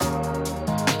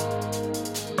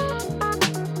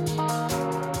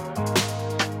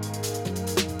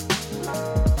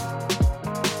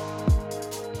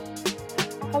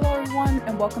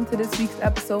welcome to this week's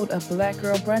episode of Black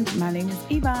Girl Brunch. My name is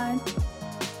Yvonne.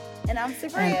 And I'm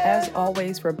Sabria. And as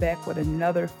always, we're back with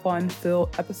another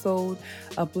fun-filled episode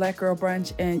of Black Girl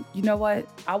Brunch. And you know what?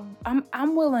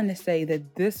 I'm willing to say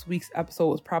that this week's episode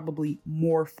was probably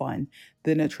more fun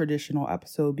than a traditional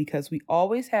episode because we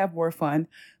always have more fun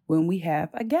when we have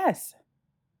a guest.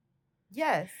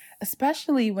 Yes.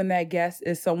 Especially when that guest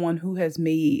is someone who has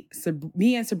made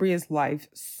me and Sabria's life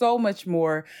so much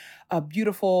more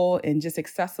beautiful and just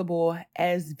accessible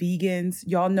as vegans.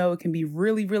 Y'all know it can be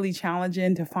really, really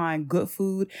challenging to find good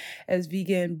food as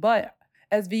vegans,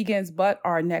 but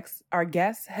our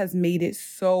guest has made it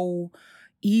so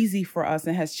easy for us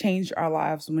and has changed our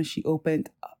lives when she opened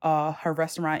her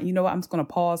restaurant. You know what? I'm just going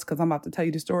to pause because I'm about to tell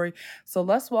you the story. So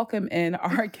let's welcome in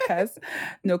our guest,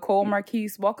 Nicole Marquis.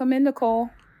 Welcome in, Nicole.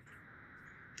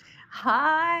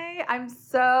 Hi, I'm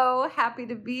so happy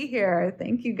to be here.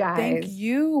 Thank you, guys. Thank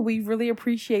you. We really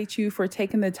appreciate you for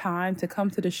taking the time to come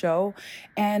to the show.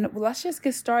 And let's just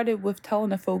get started with telling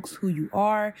the folks who you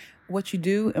are, what you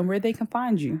do, and where they can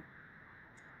find you.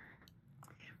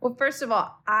 Well, first of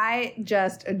all, I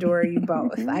just adore you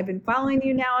both. I've been following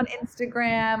you now on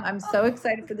Instagram. I'm so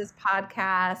excited for this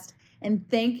podcast. And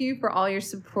thank you for all your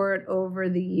support over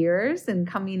the years and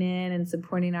coming in and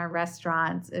supporting our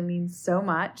restaurants. It means so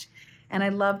much. And I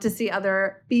love to see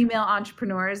other female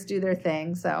entrepreneurs do their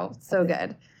thing. So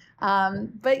good.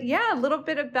 But yeah, a little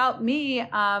bit about me.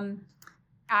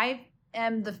 I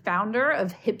am the founder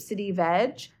of Hip City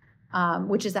Veg,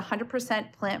 which is a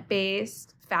 100%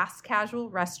 plant-based, fast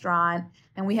casual restaurant.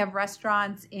 And we have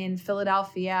restaurants in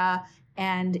Philadelphia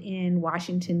and in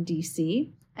Washington,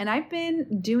 D.C. And I've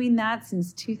been doing that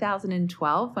since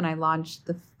 2012 when I launched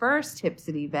the first Hip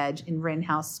City Veg in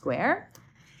Rittenhouse Square.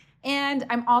 And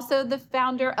I'm also the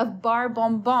founder of Bar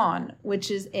Bonbon,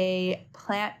 which is a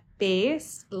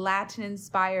plant-based,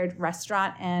 Latin-inspired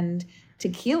restaurant and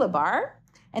tequila bar.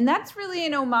 And that's really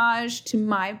an homage to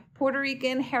my Puerto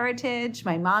Rican heritage.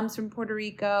 My mom's from Puerto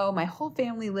Rico. My whole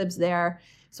family lives there.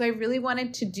 So I really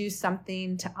wanted to do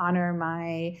something to honor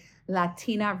my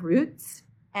Latina roots.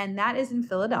 And that is in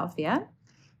Philadelphia.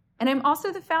 And I'm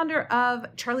also the founder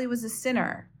of Charlie Was a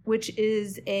Sinner, which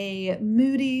is a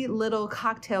moody little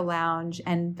cocktail lounge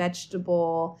and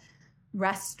vegetable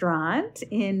restaurant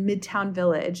in Midtown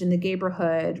Village in the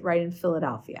neighborhood right in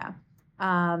Philadelphia.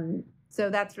 So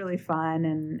that's really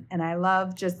fun. And I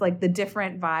love just like the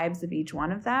different vibes of each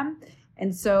one of them.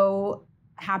 And so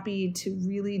happy to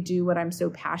really do what I'm so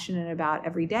passionate about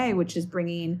every day, which is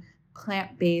bringing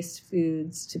plant-based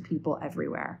foods to people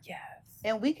everywhere. Yes.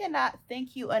 And we cannot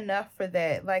thank you enough for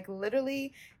that. Like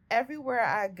literally everywhere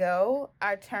I go,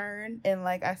 I turn and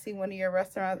like I see one of your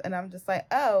restaurants and I'm just like,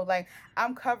 oh, like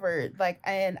I'm covered. Like,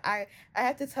 and I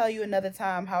have to tell you another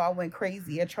time how I went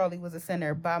crazy at Charlie Was a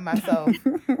Sinner by myself.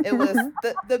 It was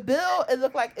the bill, it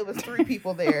looked like it was 3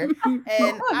 people there.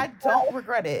 And I don't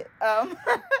regret it.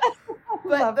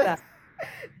 But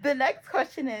the next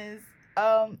question is,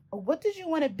 what did you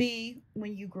want to be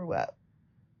when you grew up?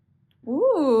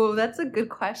 Ooh, that's a good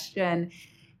question.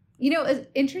 You know, an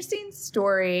interesting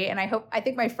story, and I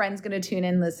think my friend's going to tune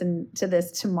in and listen to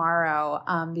this tomorrow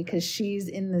because she's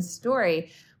in this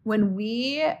story. When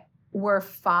we were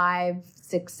 5,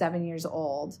 6, 7 years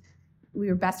old, we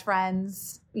were best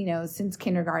friends, you know, since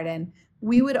kindergarten.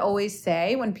 We would always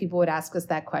say when people would ask us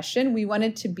that question, we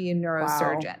wanted to be a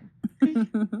neurosurgeon. Wow.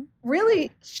 Really,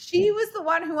 she was the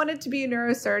one who wanted to be a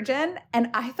neurosurgeon.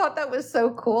 And I thought that was so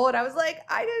cool. And I was like,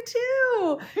 I do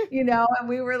too, you know, and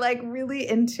we were like really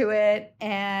into it.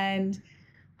 And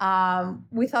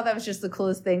we thought that was just the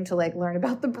coolest thing to like learn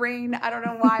about the brain. I don't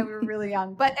know why, we were really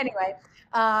young. But anyway,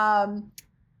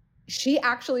 she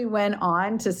actually went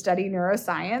on to study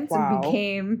neuroscience and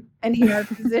became an ER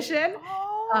physician.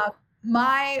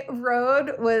 My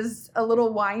road was a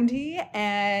little windy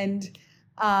and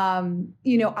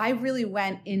you know, I really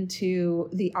went into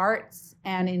the arts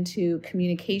and into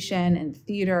communication and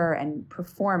theater and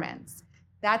performance.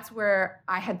 That's where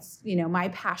I had, you know, my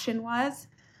passion was.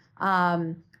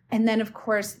 And then, of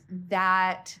course,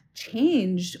 that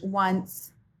changed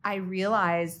once I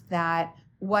realized that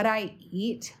what I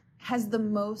eat has the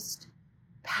most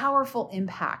powerful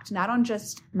impact, not on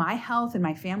just my health and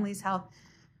my family's health,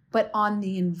 but on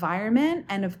the environment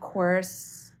and, of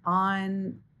course,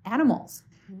 on animals.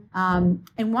 And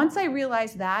once I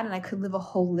realized that and I could live a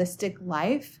holistic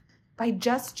life by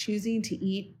just choosing to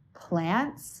eat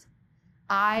plants,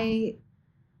 it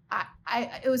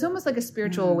was almost like a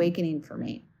spiritual awakening for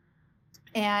me.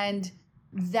 And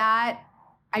that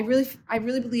I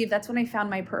really believe that's when I found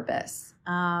my purpose.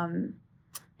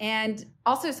 And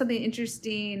also something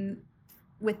interesting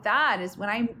with that is when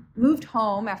I moved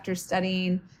home after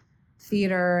studying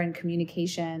theater and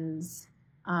communications,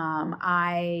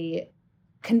 I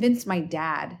convinced my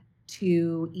dad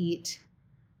to eat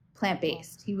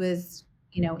plant-based. He was,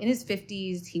 in his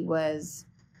 50s. He was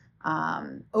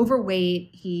overweight.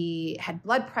 He had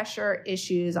blood pressure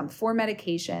issues on 4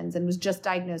 medications and was just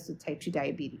diagnosed with type 2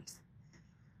 diabetes.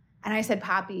 And I said,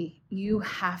 Poppy, you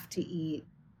have to eat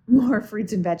more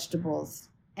fruits and vegetables.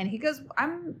 And he goes,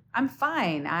 I'm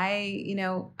fine.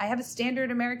 I have a standard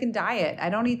American diet. I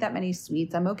don't eat that many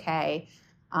sweets. I'm okay.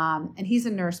 And he's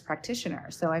a nurse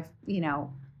practitioner. So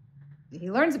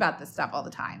he learns about this stuff all the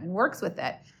time and works with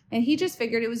it. And he just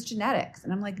figured it was genetics.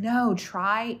 And I'm like, no,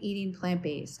 try eating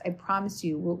plant-based. I promise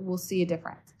you, we'll see a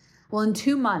difference. Well, in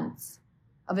 2 months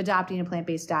of adopting a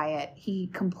plant-based diet, he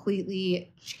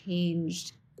completely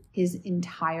changed his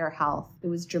entire health. It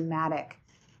was dramatic.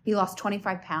 He lost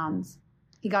 25 pounds.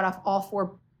 He got off all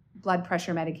 4 blood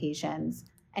pressure medications,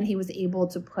 and he was able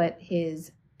to put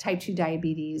his type 2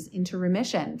 diabetes into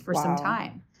remission for some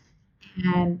time.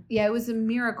 And yeah, it was a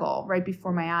miracle right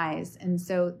before my eyes. And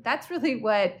so that's really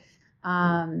what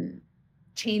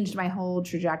changed my whole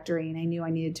trajectory. And I knew I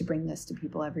needed to bring this to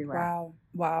people everywhere.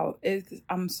 Wow.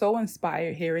 I'm so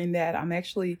inspired hearing that. I'm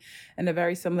actually in a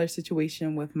very similar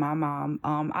situation with my mom.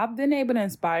 I've been able to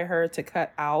inspire her to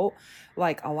cut out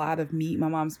like a lot of meat. My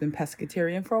mom's been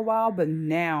pescatarian for a while, but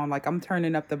now like I'm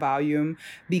turning up the volume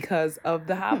because of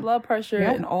the high blood pressure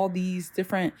and all these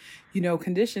different,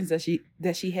 conditions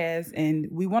that she has. And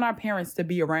we want our parents to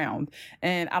be around.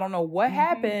 And I don't know what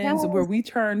happens where we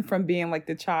turn from being like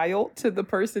the child to the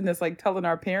person that's like telling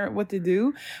our parent what to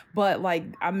do. But like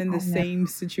I'm in the same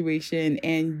situation,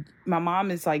 and my mom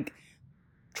is like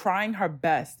trying her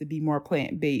best to be more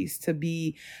plant-based, to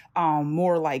be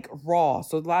more like raw.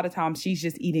 So a lot of times she's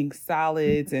just eating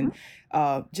salads and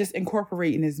just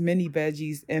incorporating as many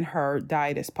veggies in her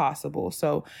diet as possible.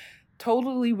 So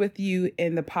totally with you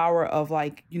in the power of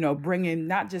like, bringing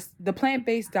not just the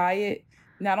plant-based diet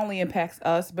not only impacts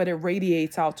us, but it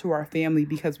radiates out to our family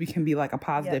because we can be like a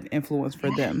positive influence for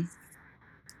them.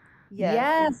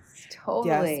 Yes,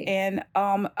 totally. Yes.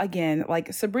 And again,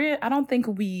 like Sabrina, I don't think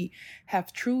we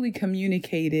have truly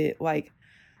communicated like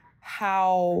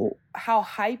how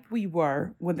hype we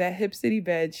were when that Hip City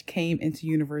Veg came into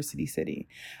University City.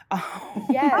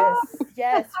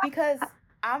 Yes, because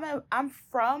I'm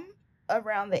from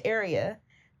around the area,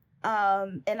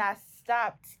 and I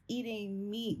stopped eating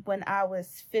meat when I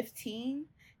was 15.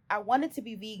 I wanted to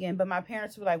be vegan, but my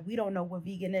parents were like, "We don't know what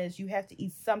vegan is. You have to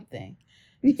eat something."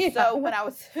 So when I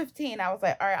was 15, I was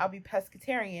like, all right, I'll be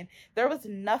pescatarian. There was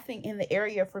nothing in the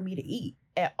area for me to eat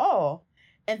at all.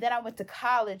 And then I went to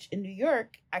college in New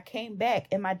York. I came back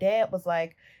and my dad was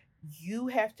like, you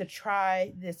have to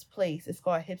try this place. It's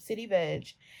called Hip City Veg.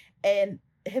 And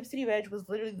Hip City Veg was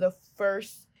literally the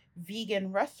first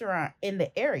vegan restaurant in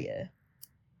the area.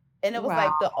 And it was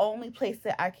like the only place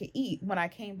that I could eat when I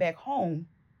came back home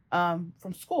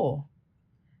from school.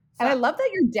 And I love that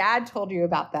your dad told you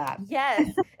about that.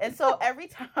 Yes. And so every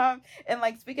time, and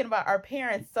like speaking about our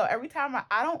parents, so every time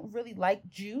I don't really like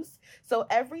juice. So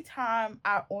every time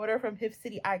I order from Hip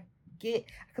City, I get,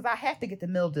 because I have to get the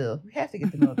meal deal. We have to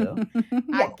get the meal deal.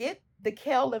 I get the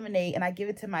kale lemonade and I give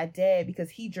it to my dad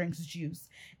because he drinks juice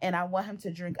and I want him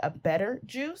to drink a better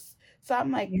juice. So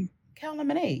I'm like, kale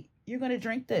lemonade, you're going to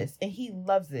drink this. And he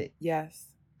loves it. Yes.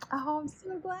 Oh, I'm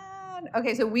so glad.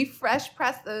 Okay, so we fresh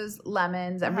press those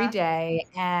lemons every day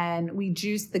and we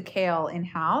juice the kale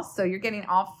in-house. So you're getting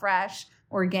all fresh,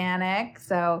 organic.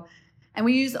 So, and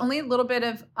we use only a little bit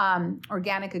of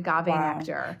organic agave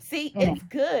nectar. See, it's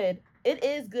good. It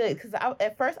is good because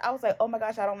at first I was like, oh my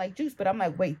gosh, I don't like juice. But I'm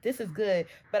like, wait, this is good.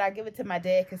 But I give it to my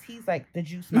dad because he's like the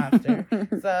juice monster.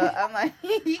 So I'm like,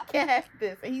 he can have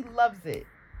this. And he loves it.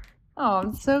 Oh,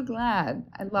 I'm so glad.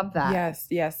 I love that.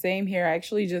 Yes. Same here. I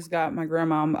actually just got my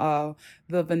grandma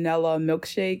the vanilla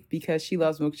milkshake because she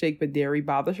loves milkshake, but dairy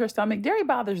bothers her stomach. Dairy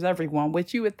bothers everyone,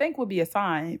 which you would think would be a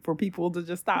sign for people to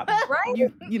just stop,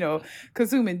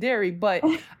 consuming dairy. But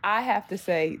I have to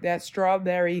say that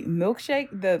strawberry milkshake,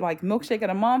 the like milkshake of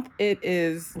the month, it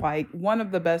is like one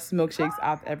of the best milkshakes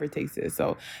I've ever tasted.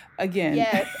 So again,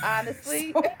 yes,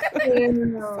 honestly, so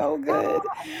good.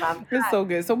 It's so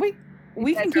good. So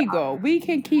we can keep going. We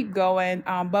can keep going.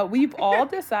 But we've all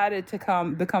decided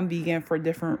to become vegan for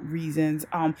different reasons.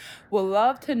 Would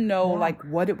love to know like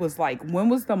what it was like. When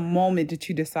was the moment that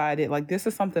you decided like this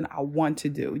is something I want to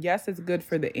do? Yes, it's good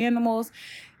for the animals.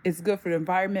 It's good for the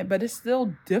environment, but it's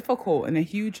still difficult and a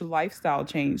huge lifestyle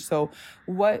change. So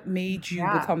what made you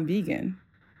become vegan?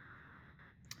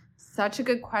 Such a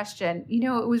good question.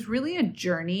 It was really a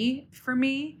journey for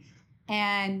me.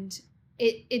 And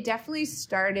it definitely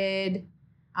started,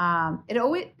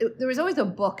 there was always a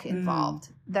book involved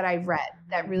that I read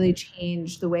that really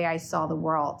changed the way I saw the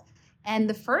world. And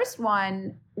the first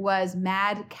one was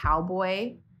Mad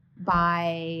Cowboy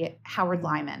by Howard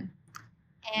Lyman.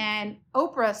 And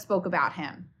Oprah spoke about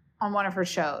him on one of her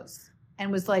shows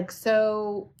and was like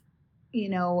so,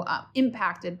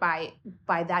 impacted by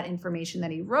that information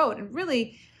that he wrote. And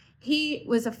really, he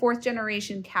was a 4th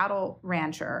generation cattle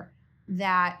rancher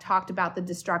that talked about the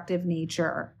destructive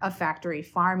nature of factory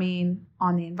farming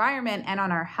on the environment and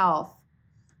on our health.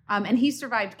 And he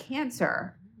survived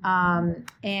cancer.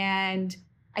 And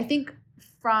I think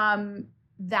from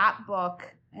that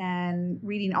book and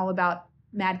reading all about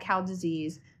mad cow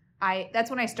disease, that's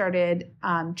when I started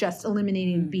just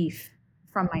eliminating beef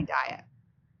from my diet.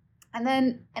 And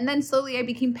then slowly I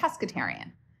became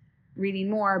pescatarian, reading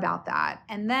more about that.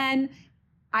 And then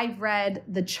I read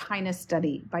The China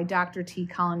Study by Dr. T.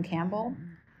 Colin Campbell.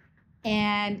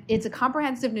 And it's a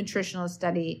comprehensive nutritional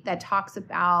study that talks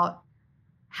about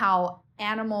how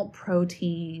animal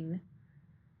protein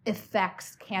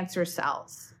affects cancer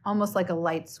cells, almost like a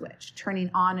light switch, turning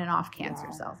on and off cancer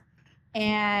cells.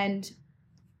 And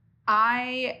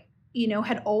I,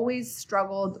 had always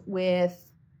struggled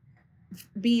with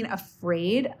being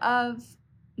afraid of,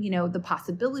 the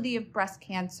possibility of breast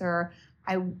cancer.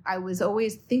 I was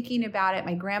always thinking about it.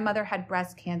 My grandmother had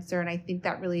breast cancer, and I think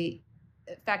that really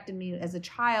affected me as a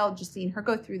child, just seeing her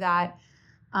go through that.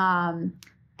 So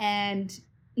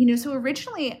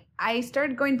originally I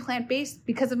started going plant-based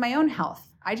because of my own health.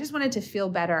 I just wanted to feel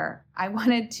better. I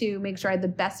wanted to make sure I had the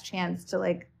best chance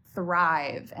to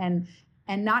thrive and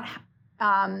not,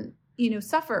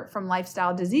 suffer from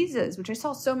lifestyle diseases, which I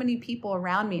saw so many people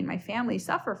around me and my family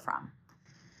suffer from.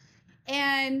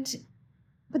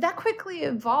 But that quickly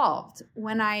evolved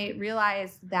when I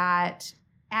realized that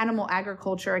animal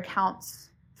agriculture accounts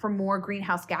for more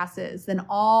greenhouse gases than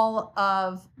all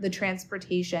of the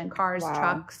transportation, cars,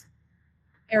 trucks,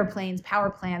 airplanes, power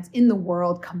plants in the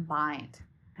world combined.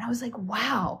 And I was like,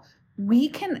 wow, we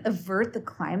can avert the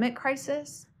climate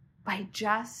crisis by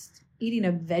just eating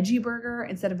a veggie burger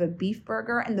instead of a beef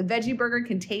burger, and the veggie burger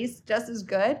can taste just as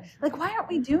good. Why aren't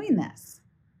we doing this?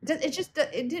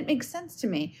 It didn't make sense to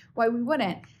me why we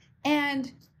wouldn't.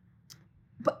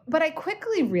 But I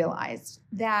quickly realized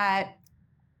that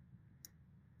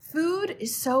food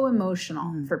is so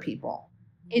emotional for people.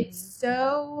 It's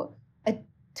so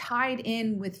tied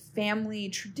in with family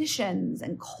traditions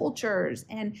and cultures.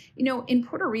 And, in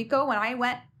Puerto Rico, when I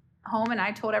went home and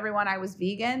I told everyone I was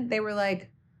vegan, they were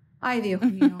like, ay, Dios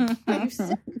mío, are you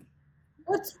sick?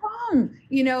 What's wrong?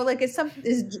 Is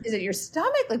it your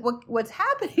stomach? What's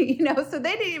happening? So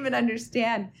they didn't even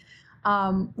understand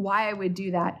why I would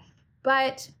do that.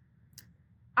 But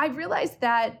I realized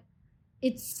that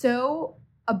it's so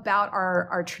about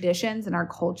our traditions and our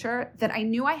culture that I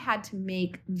knew I had to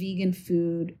make vegan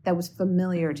food that was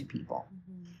familiar to people.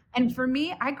 And for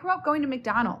me, I grew up going to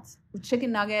McDonald's with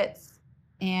chicken nuggets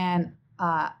and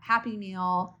a Happy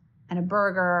Meal and a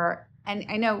burger. And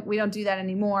I know we don't do that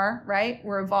anymore, right?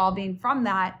 We're evolving from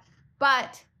that.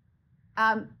 But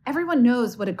everyone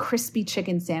knows what a crispy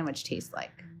chicken sandwich tastes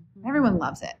like. Everyone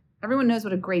loves it. Everyone knows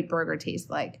what a great burger tastes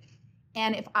like.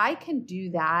 And if I can do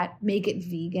that, make it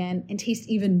vegan and taste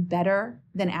even better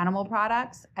than animal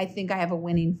products, I think I have a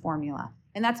winning formula.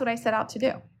 And that's what I set out to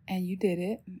do. And you did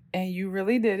it. And you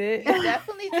really did it. You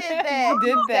definitely did that. You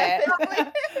did that.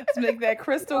 To make that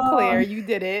crystal clear, you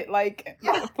did it.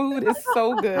 Food is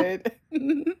so good.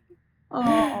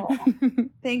 Oh,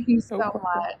 thank you so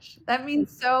much. That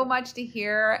means so much to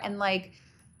hear. And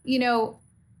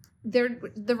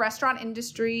the restaurant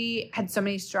industry had so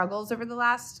many struggles over the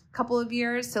last couple of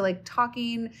years. So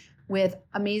talking with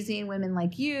amazing women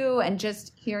like you and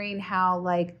just hearing how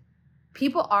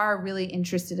people are really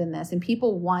interested in this and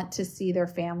people want to see their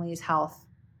family's health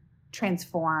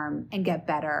transform and get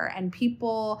better. And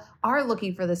people are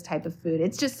looking for this type of food.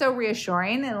 It's just so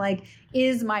reassuring and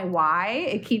is my why.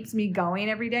 It keeps me going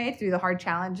every day through the hard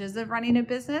challenges of running a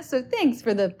business. So thanks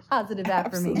for the positive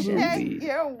affirmation.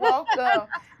 You're welcome.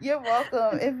 You're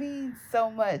welcome. It means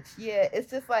so much. Yeah. It's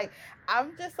just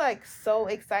I'm just so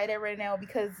excited right now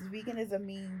because veganism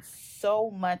means so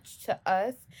much to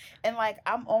us. And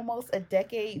I'm almost a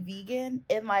decade vegan.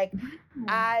 And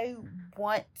I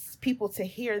want people to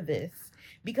hear this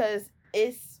because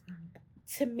it's,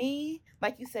 to me,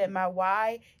 like you said, my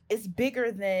why is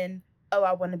bigger than, oh,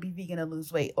 I want to be vegan and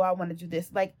lose weight. Or I want to do this.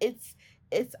 I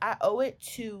owe it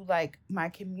to my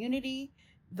community,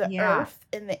 the earth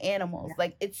and the animals.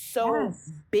 It's so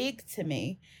big to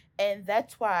me. And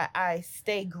that's why I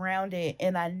stay grounded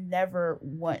and I never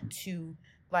want to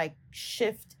like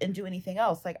shift and do anything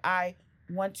else. Like I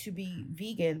want to be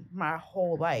vegan my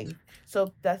whole life.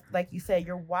 So that's like you said,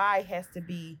 your why has to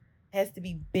be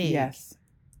big. Yes.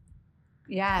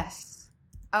 Yes.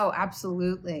 Oh,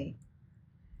 absolutely.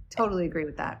 Totally agree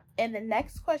with that. And the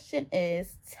next question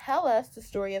is, tell us the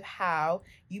story of how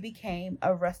you became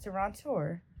a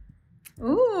restaurateur.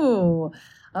 Ooh,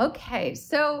 okay.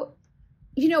 So,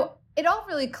 it all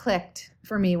really clicked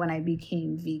for me when I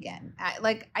became vegan.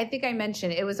 I think I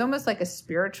mentioned, it was almost like a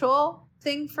spiritual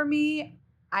thing for me.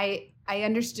 I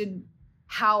understood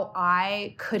how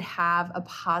I could have a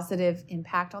positive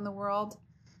impact on the world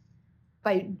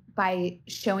by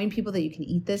showing people that you can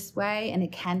eat this way and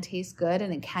it can taste good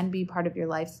and it can be part of your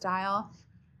lifestyle.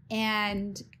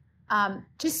 And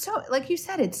just so, like you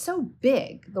said, it's so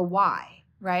big, the why,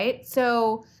 right?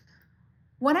 So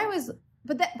when I was,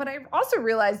 but I also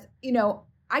realized,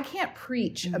 I can't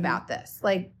preach about this.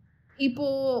 Like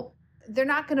people, they're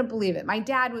not going to believe it. My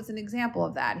dad was an example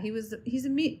of that. He's a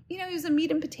meat, he was a meat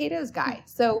and potatoes guy.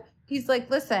 So he's like,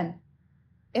 listen,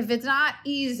 if it's not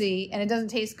easy and it doesn't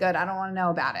taste good, I don't want to know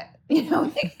about it.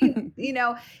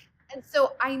 And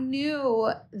so I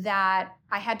knew that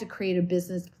I had to create a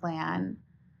business plan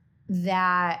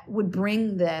that would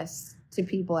bring this to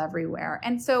people everywhere.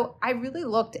 And so I really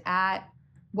looked at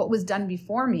what was done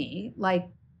before me, like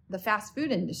the fast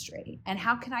food industry, and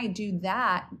how can I do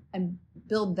that and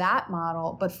build that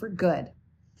model, but for good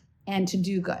and to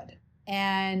do good.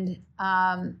 And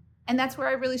that's where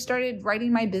I really started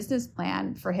writing my business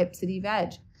plan for Hip City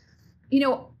Veg.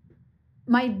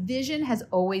 My vision has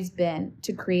always been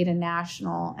to create a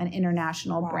national and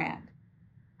international brand.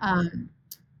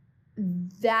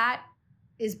 That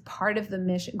is part of the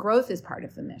mission. Growth is part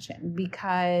of the mission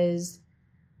because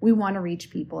we want to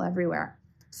reach people everywhere.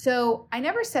 So I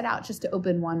never set out just to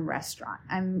open one restaurant.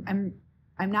 I'm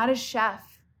not a chef.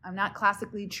 I'm not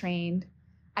classically trained.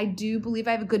 I do believe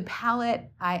I have a good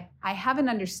palate. I have an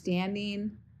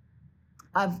understanding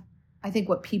of, I think,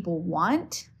 what people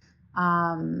want.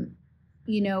 I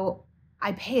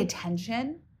pay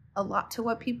attention a lot to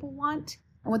what people want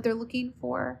and what they're looking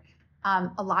for.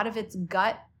 A lot of it's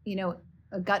gut,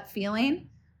 a gut feeling.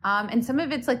 And some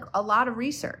of it's like a lot of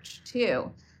research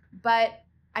too. But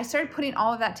I started putting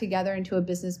all of that together into a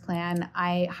business plan.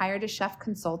 I hired a chef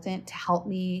consultant to help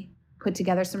me put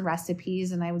together some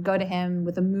recipes, and I would go to him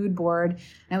with a mood board and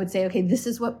I would say, okay, this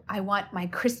is what I want my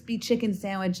crispy chicken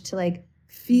sandwich to like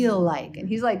feel like. And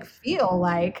he's like, feel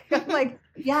like? I'm like,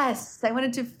 yes, I want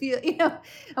it to feel,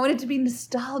 I want it to be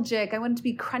nostalgic. I want it to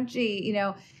be crunchy,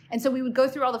 And so we would go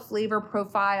through all the flavor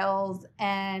profiles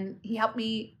and he helped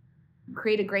me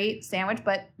create a great sandwich,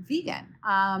 but vegan.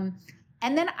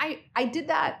 And then I did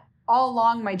that all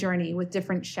along my journey with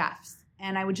different chefs,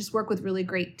 and I would just work with really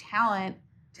great talent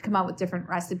to come out with different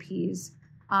recipes,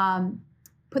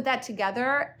 put that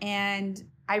together, and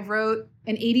I wrote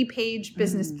an 80-page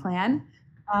business plan,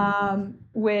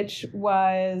 which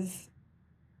was,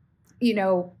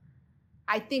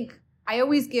 I think I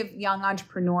always give young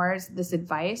entrepreneurs this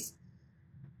advice: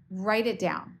 write it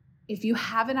down. If you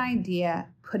have an idea,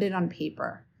 put it on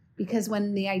paper, because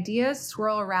when the ideas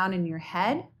swirl around in your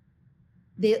head,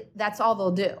 that's all they'll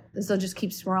do. They'll just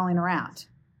keep swirling around.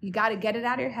 You got to get it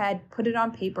out of your head, put it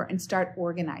on paper, and start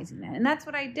organizing it. And that's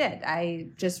what I did. I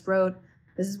just wrote,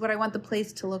 this is what I want the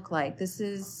place to look like. This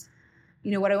is,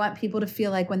 what I want people to feel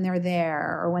like when they're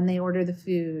there or when they order the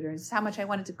food, or this is how much I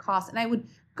want it to cost. And I would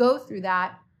go through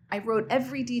that. I wrote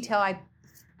every detail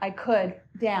I could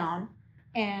down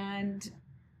and,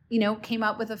 came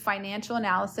up with a financial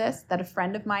analysis that a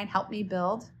friend of mine helped me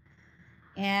build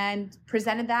and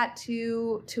presented that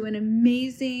to an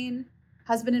amazing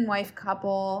husband and wife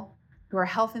couple who are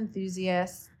health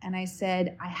enthusiasts. And I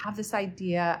said, I have this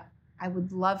idea. I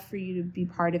would love for you to be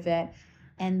part of it.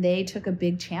 And they took a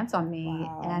big chance on me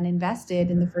and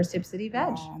invested in the first Hip City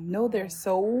Veg. No, they're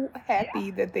so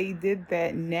happy that they did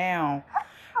that now.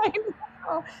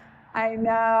 I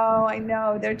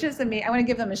know. They're just amazing. I want to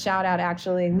give them a shout out,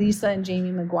 actually. Lisa and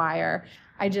Jamie McGuire.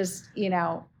 I just,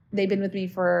 they've been with me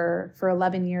for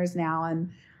 11 years now and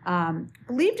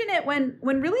believed in it when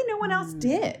really no one else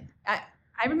did. I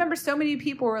remember so many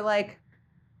people were like,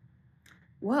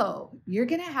 whoa, you're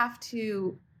going to have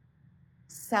to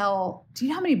sell, do you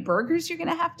know how many burgers you're going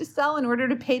to have to sell in order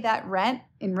to pay that rent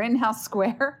in Rittenhouse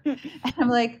Square? And I'm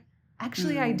like,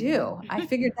 actually, I do. I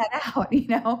figured that out, I'm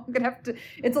going to have to,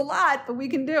 it's a lot, but we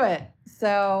can do it.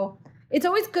 So it's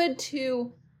always good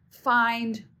to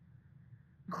find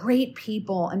great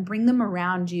people and bring them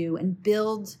around you and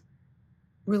build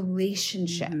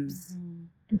relationships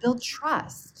and build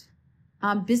trust.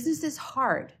 Business is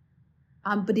hard.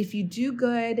 But if you do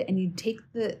good and you take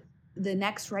the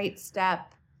next right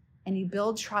step and you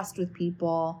build trust with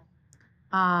people,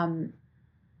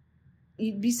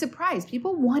 you'd be surprised.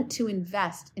 People want to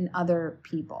invest in other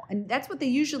people. And that's what they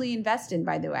usually invest in,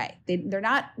 by the way. They're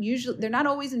not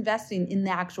always investing in the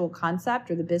actual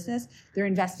concept or the business. They're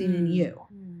investing in you.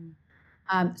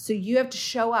 So you have to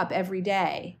show up every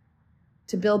day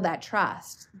to build that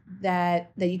trust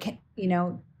that you can,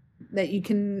 that you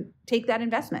can take that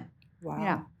investment. Wow.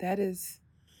 Yeah.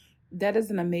 That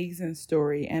is an amazing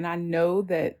story. And I know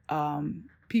that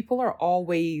people are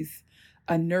always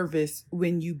nervous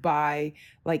when you buy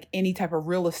like any type of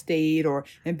real estate or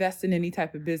invest in any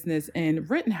type of business in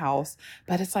Rittenhouse,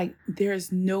 but it's like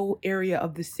there's no area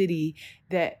of the city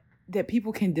that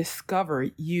people can discover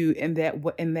you in that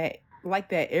like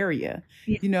that area,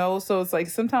 so it's like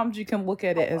sometimes you can look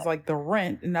at it as like the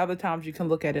rent, and other times you can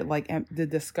look at it like the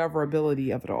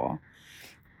discoverability of it all.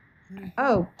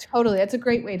 Oh, totally. That's a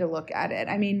great way to look at it.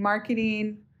 I mean,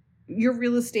 marketing, your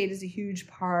real estate is a huge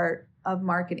part of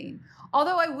marketing.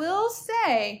 Although I will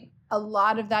say a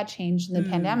lot of that changed in the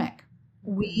pandemic.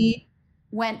 We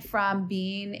went from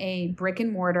being a brick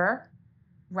and mortar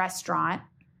restaurant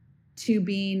to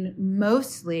being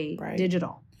mostly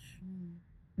digital.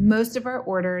 Most of our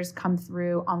orders come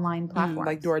through online platforms.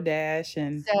 Like DoorDash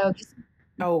and... So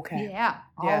okay. Yeah,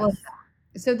 all of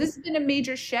that. So this has been a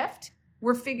major shift.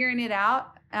 We're figuring it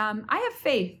out. I have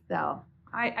faith, though.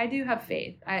 I do have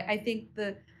faith. I think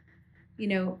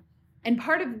and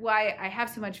part of why I have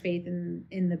so much faith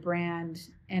in the brand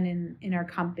and in our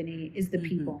company is the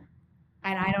people.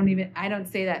 And I don't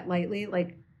say that lightly.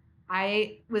 Like,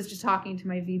 I was just talking to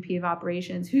my VP of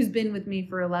operations, who's been with me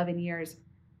for 11 years.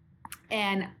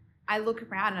 And I look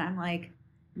around and I'm like,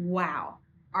 wow,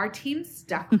 our team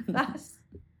stuck with us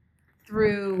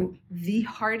through the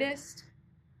hardest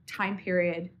time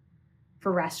period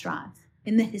for restaurants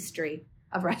in the history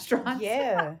of restaurants.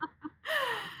 Yeah.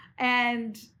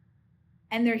 and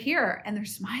they're here and they're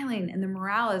smiling and the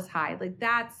morale is high. Like,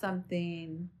 that's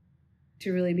something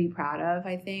to really be proud of,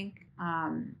 I think.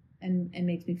 And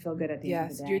makes me feel good at the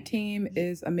end of the day. Yes, your team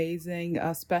is amazing,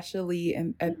 especially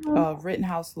at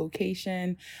Rittenhouse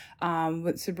location.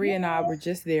 Sabria and I were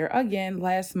just there again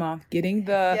last month getting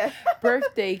the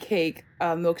birthday cake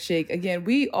milkshake. Again,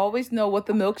 we always know what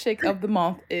the milkshake of the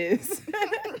month is.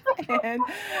 And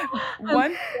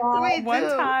one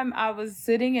time I was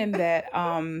sitting in that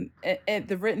at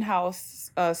the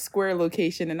Rittenhouse Square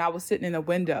location, and I was sitting in a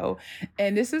window,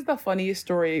 and this is the funniest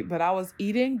story, but I was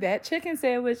eating that chicken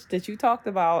sandwich that you talked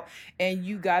about, and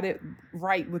you got it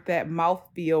right with that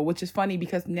mouthfeel, which is funny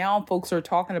because now folks are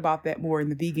talking about that more in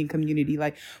the vegan community.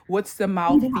 Like, what's the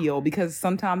mouthfeel? Because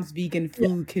sometimes vegan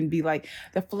food can be like,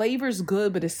 the flavor's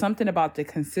good, but it's something about the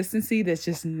consistency that's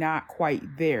just not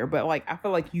quite there. But like, I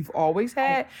feel like you've always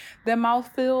had the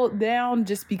mouthfeel down,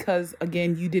 just because,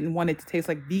 again, you didn't want it to taste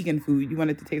like vegan food. You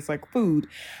wanted it to taste like food.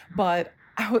 But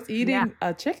I was eating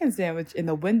a chicken sandwich in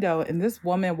the window, and this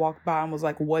woman walked by and was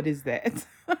like, "What is that?"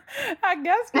 I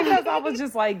guess because I was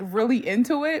just like really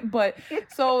into it. But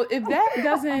so if that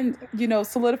doesn't,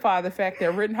 solidify the fact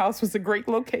that Rittenhouse was a great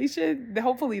location,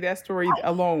 hopefully that story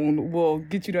alone will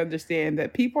get you to understand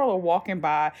that people are walking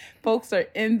by, folks are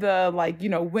in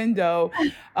the window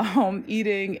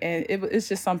eating, and it's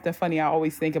just something funny I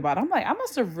always think about. I'm like, I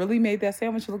must have really made that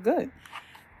sandwich look good.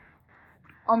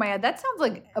 Oh my God, that sounds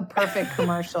like a perfect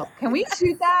commercial. Can we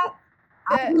shoot that?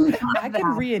 I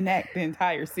can reenact the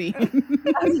entire scene.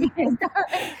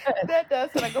 That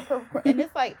does sound like a perfect, and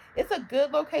it's like, it's a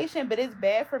good location, but it's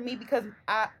bad for me because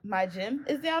my gym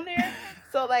is down there.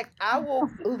 So like, I will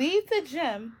leave the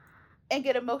gym and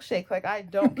get a milkshake. Like, I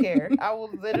don't care. I will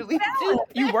literally do that.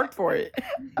 You worked for it.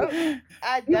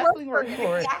 I definitely worked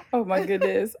for it. Oh my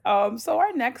goodness. So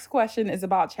our next question is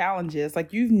about challenges.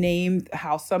 Like, you've named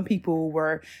how some people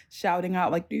were shouting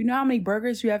out, like, do you know how many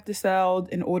burgers you have to sell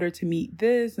in order to meet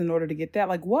this, in order to get that?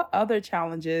 Like, what other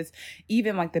challenges,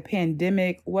 even like the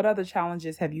pandemic, what other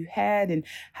challenges have you had? And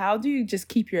how do you just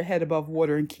keep your head above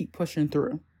water and keep pushing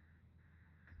through?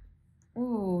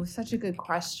 Ooh, such a good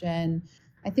question.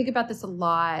 I think about this a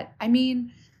lot. I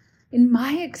mean, in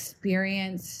my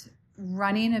experience,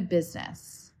 running a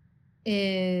business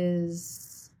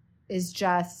is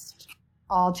just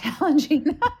all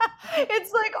challenging.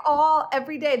 It's like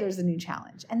every day there's a new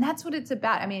challenge. And that's what it's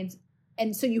about. I mean,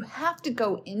 and so you have to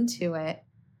go into it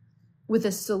with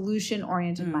a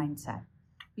solution-oriented mindset.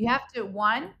 You have to,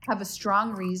 one, have a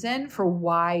strong reason for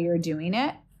why you're doing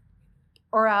it,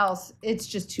 or else it's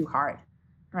just too hard,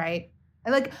 right?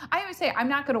 Like, I always say, I'm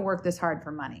not going to work this hard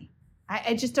for money.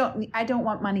 I just don't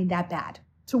want money that bad.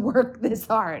 to work this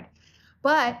hard.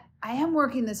 But I am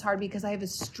working this hard because I have a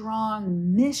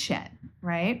strong mission,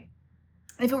 right?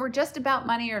 If it were just about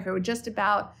money, or if it were just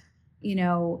about,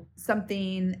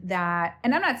 something that,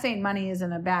 and I'm not saying money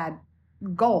isn't a bad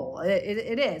goal.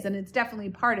 It is, and it's definitely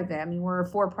part of it. I mean, we're a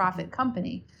for-profit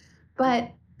company,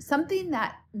 but something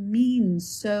that means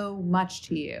so much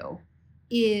to you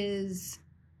is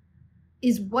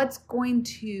what's going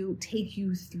to take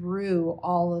you through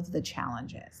all of the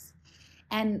challenges.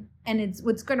 And it's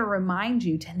what's going to remind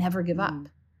you to never give up.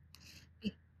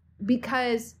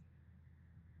 Because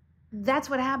that's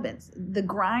what happens. The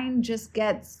grind just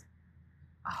gets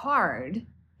hard,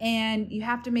 and you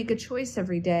have to make a choice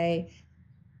every day.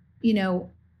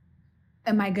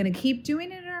 Am I going to keep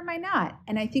doing it, or am I not?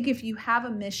 And I think if you have a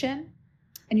mission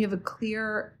and you have a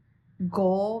clear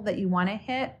goal that you want to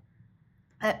hit,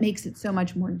 that makes it so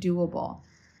much more doable.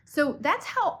 So that's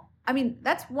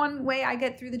one way I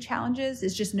get through the challenges,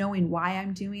 is just knowing why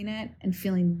I'm doing it and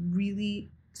feeling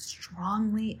really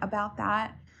strongly about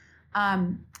that.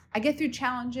 I get through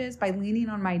challenges by leaning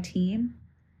on my team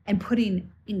and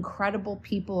putting incredible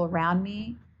people around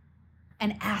me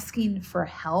and asking for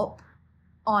help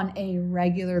on a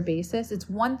regular basis. It's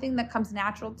one thing that comes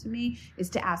natural to me, is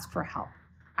to ask for help.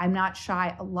 I'm not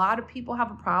shy. A lot of people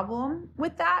have a problem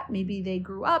with that. Maybe they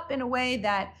grew up in a way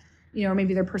that, or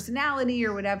maybe their personality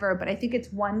or whatever, but I think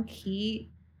it's one key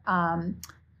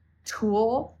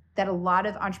tool that a lot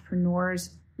of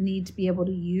entrepreneurs need to be able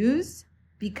to use,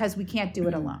 because we can't do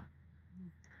it alone.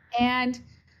 And,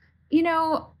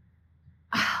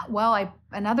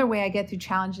 another way I get through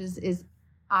challenges is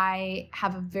I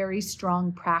have a very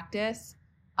strong practice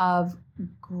of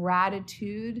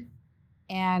gratitude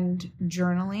and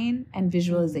journaling and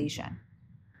visualization.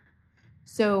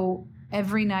 So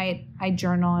every night I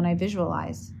journal and I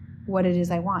visualize what it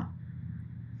is I want.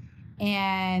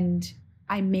 And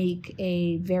I make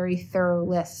a very thorough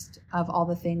list of all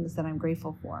the things that I'm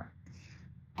grateful for.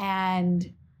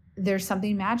 And there's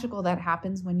something magical that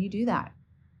happens when you do that.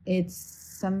 It's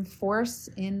some force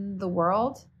in the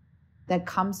world that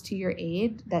comes to your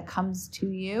aid, that comes to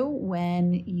you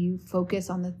when you focus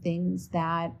on the things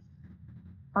that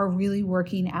are really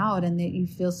working out and that you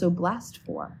feel so blessed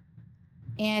for.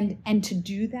 And to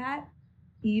do that,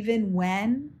 even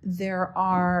when there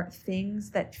are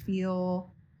things that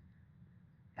feel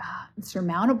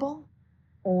insurmountable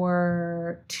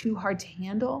or too hard to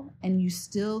handle, and you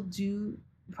still do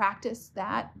practice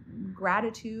that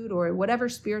gratitude or whatever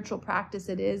spiritual practice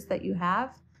it is that you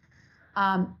have,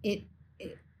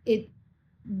 it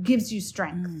gives you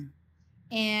strength.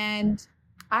 And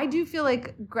I do feel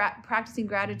like practicing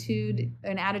gratitude,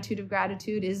 an attitude of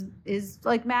gratitude, is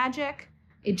like magic.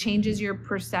 It changes your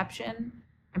perception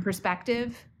and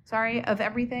perspective, of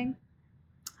everything.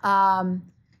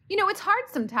 It's hard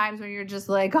sometimes when you're just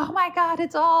like, oh my God,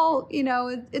 it's all,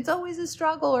 it's always a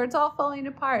struggle, or it's all falling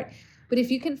apart. But if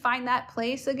you can find that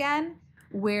place again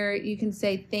where you can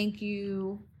say thank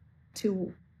you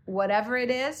to whatever it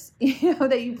is,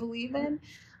 that you believe in,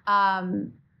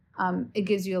 it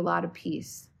gives you a lot of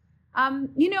peace. And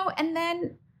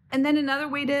then another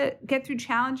way to get through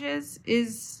challenges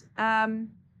is, I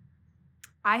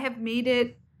have made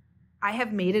it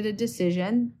a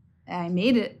decision. I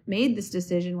made this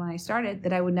decision when I started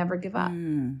that I would never give up.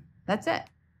 That's it.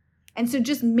 And so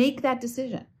just make that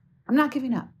decision. I'm not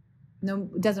giving up. No,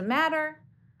 it doesn't matter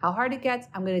how hard it gets.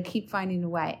 I'm going to keep finding a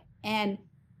way. And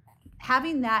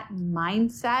having that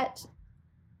mindset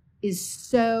is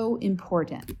so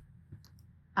important.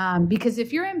 Because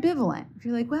if you're ambivalent, if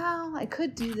you're like, well, I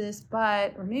could do this,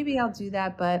 or maybe I'll do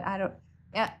that, but I don't,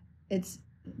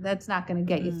 that's not going to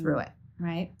get you through it.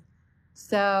 Right.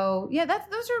 So yeah,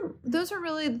 those are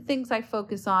really the things I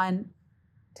focus on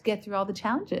to get through all the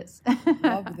challenges.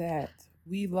 Love that.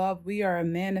 We are a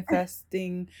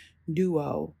manifesting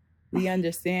duo. We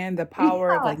understand the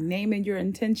power of naming your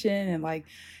intention, and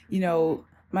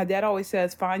my dad always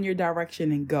says, find your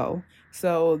direction and go.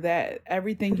 So that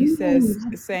everything you is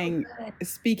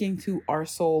speaking to our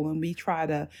soul, and we try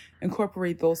to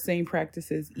incorporate those same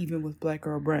practices even with Black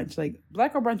Girl Brunch. Like,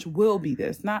 Black Girl Brunch will be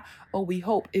this, not, oh, we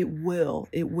hope. It will.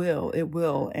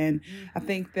 And I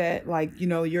think that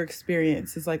your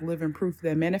experience is like living proof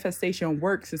that manifestation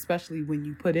works, especially when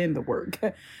you put in the work,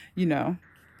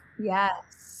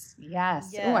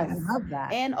 Yes. Oh, I love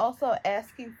that. And also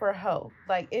asking for help.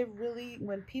 Like, it really,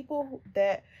 when people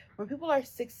are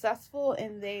successful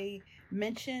and they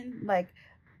mention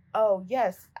oh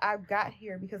yes, I've got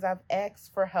here because I've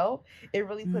asked for help, it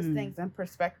really puts things in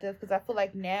perspective. Because I feel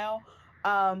like now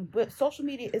But social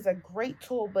media is a great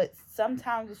tool, but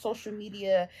sometimes the social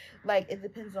media, like, it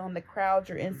depends on the crowd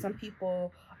you're in. Some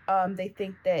people, they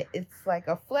think that it's like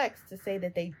a flex to say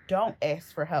that they don't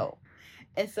ask for help.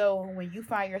 And so when you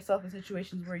find yourself in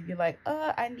situations where you're like,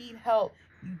 I need help,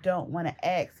 you don't want to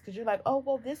ask because you're like, oh,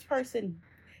 well, this person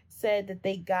said that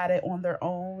they got it on their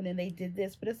own and they did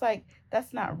this. But it's like,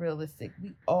 that's not realistic.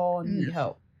 We all need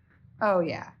help. Oh,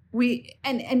 yeah.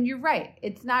 And you're right.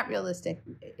 It's not realistic.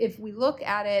 If we look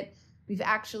at it, we've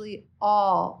actually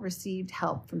all received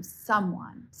help from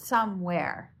someone,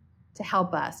 somewhere to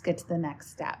help us get to the next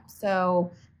step.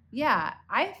 So, yeah,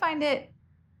 I find it,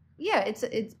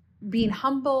 it's being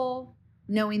humble,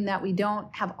 knowing that we don't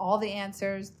have all the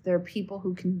answers. There are people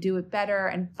who can do it better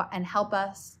and help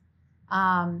us.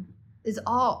 I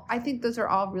think those are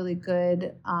all really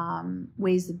good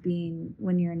ways of being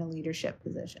when you're in a leadership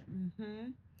position. Mm-hmm.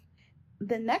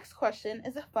 The next question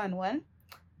is a fun one.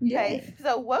 Okay, Yay.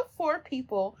 So what 4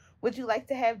 people would you like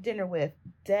to have dinner with,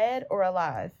 dead or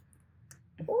alive?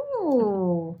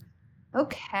 Ooh,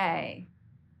 okay.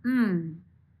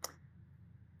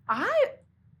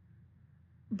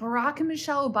 Barack and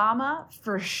Michelle Obama,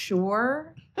 for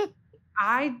sure.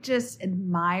 I just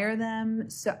admire them.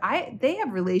 So they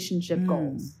have relationship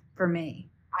goals for me.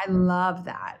 I love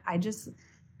that.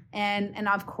 And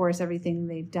of course everything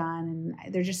they've done,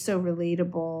 and they're just so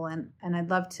relatable, and I'd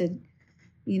love to,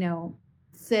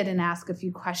 sit and ask a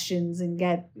few questions and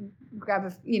get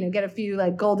a few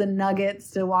like golden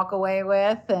nuggets to walk away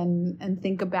with and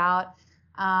think about.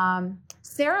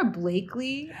 Sarah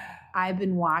Blakely, I've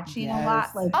been watching a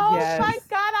lot. Like, oh my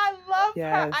God, I love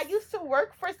her. I used to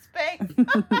work for Spanx.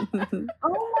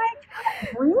 Oh my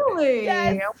God, really?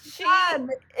 Yes, she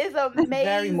is amazing.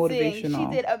 Very motivational. She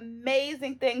did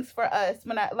amazing things for us.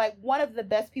 One of the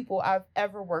best people I've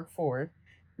ever worked for.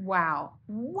 Wow.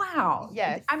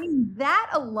 Yes. I mean, that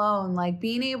alone, like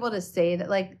being able to say that,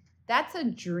 like, that's a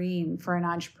dream for an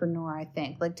entrepreneur, I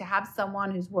think. Like, to have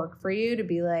someone who's worked for you to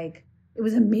be like, it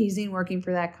was amazing working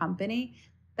for that company.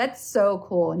 That's so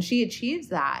cool. And she achieves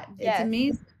that. Yes. It's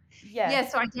amazing. Yes. Yeah,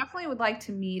 so I definitely would like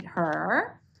to meet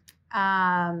her.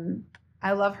 I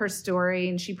love her story,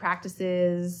 and she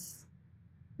practices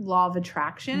law of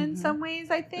attraction in some ways,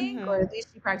 I think, or at least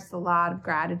she practices a lot of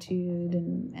gratitude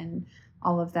and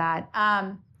all of that.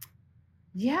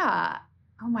 Yeah.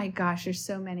 Oh my gosh, there's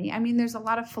so many. I mean, there's a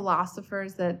lot of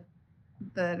philosophers that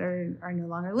are no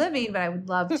longer living, but I would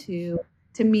love to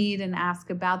meet and ask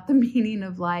about the meaning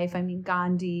of life. I mean,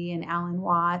 Gandhi and Alan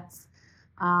Watts.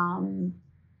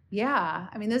 Yeah,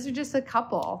 I mean, those are just a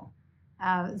couple.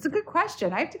 It's a good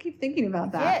question. I have to keep thinking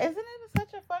about that. Yeah, isn't it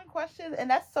such a fun question? And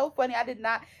that's so funny. I did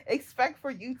not expect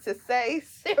for you to say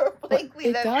Sarah Blakely.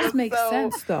 It does make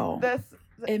sense, though.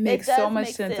 It makes so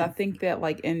much sense. I think that,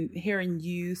 like, in hearing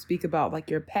you speak about like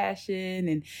your passion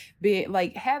and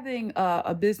having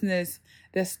a business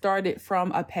that started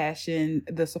from a passion,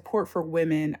 the support for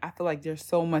women, I feel like there's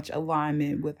so much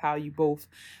alignment with how you both,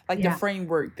 like, the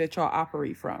framework that y'all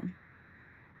operate from.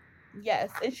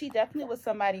 Yes, and she definitely was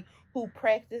somebody who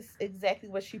practiced exactly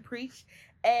what she preached.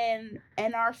 And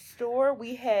in our store,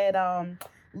 we had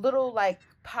little like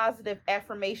positive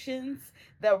affirmations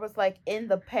that was like in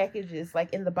the packages,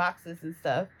 like in the boxes and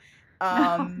stuff.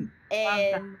 And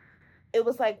it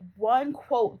was like one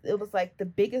quote. It was like, the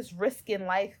biggest risk in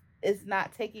life is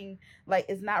not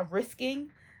risking.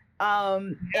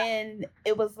 And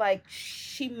it was like,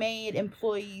 she made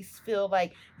employees feel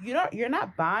like you're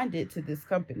not bonded to this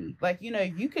company. Like,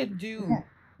 you can do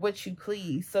what you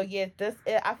please. So yeah,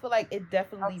 I feel like it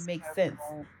definitely makes sense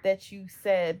that you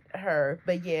said her.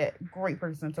 But yeah, great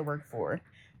person to work for.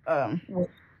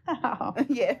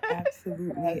 Yeah.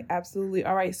 Absolutely.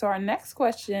 All right. So our next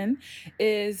question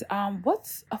is,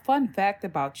 what's a fun fact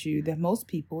about you that most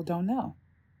people don't know?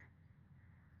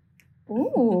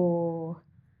 Ooh.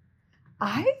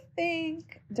 I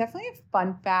think definitely a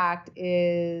fun fact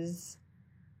is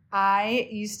I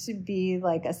used to be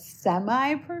like a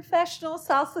semi-professional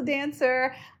salsa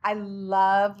dancer. I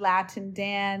love Latin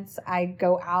dance. I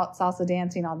go out salsa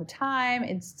dancing all the time.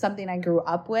 It's something I grew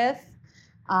up with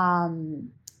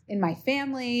in my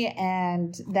family.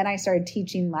 And then I started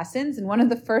teaching lessons. And one of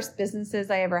the first businesses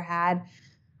I ever had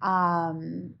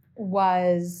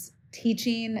was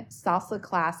teaching salsa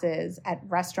classes at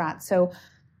restaurants. So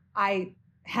I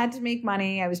had to make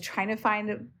money. I was trying to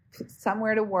find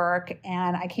somewhere to work.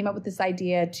 And I came up with this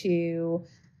idea to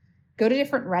go to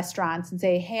different restaurants and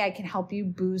say, hey, I can help you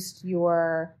boost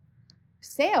your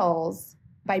sales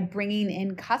by bringing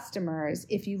in customers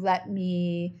if you let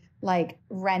me like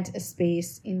rent a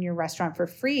space in your restaurant for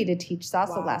free to teach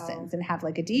salsa lessons and have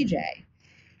like a DJ.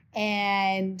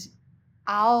 And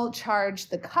I'll charge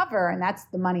the cover and that's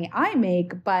the money I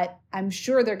make, but I'm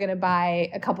sure they're going to buy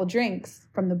a couple drinks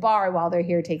from the bar while they're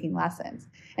here taking lessons.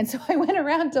 And so I went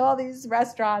around to all these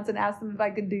restaurants and asked them if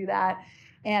I could do that.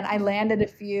 And I landed a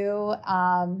few.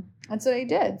 And so I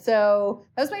did. So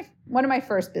that was one of my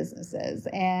first businesses.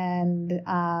 And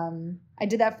I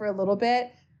did that for a little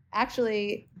bit.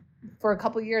 Actually, for a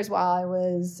couple of years while I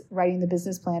was writing the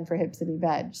business plan for Hip City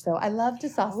Veg. So I love to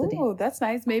salsa dance. Oh, that's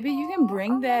nice. Maybe you can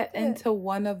bring that into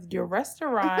one of your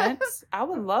restaurants. I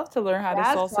would love to learn how to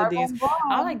salsa dance.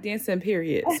 I like dancing,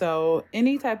 period. So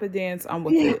any type of dance, I'm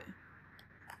with it.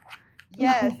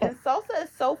 Yes, and salsa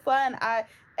is so fun.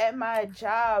 At my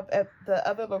job at the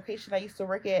other location I used to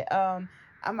work at,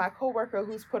 my coworker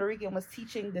who's Puerto Rican was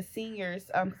teaching the seniors,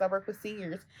 because I work with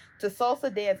seniors, to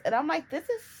salsa dance, and I'm like, this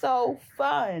is so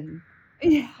fun.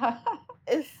 Yeah,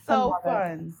 it's so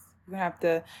fun. You're gonna have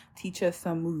to teach us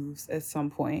some moves at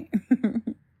some point.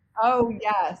 Oh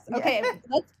yes. Okay,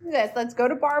 let's do this. Let's go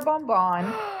to Bar Bon Bon,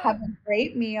 have a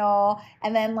great meal,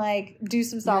 and then like do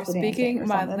some salsa dancing. You're speaking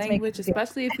my language,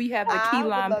 especially if we have the key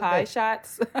lime pie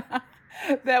shots.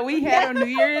 That we had on New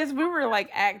Year's, we were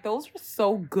like, those were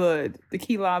so good. The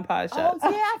key lime pie shots.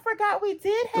 Oh yeah, I forgot we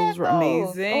did have those. Were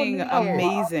amazing,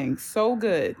 amazing, so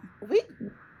good. We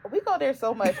go there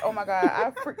so much. Oh my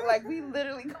god, like we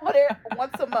literally go there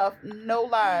once a month. No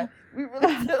lie, we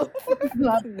really do.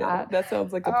 Love that. That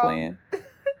sounds like a plan.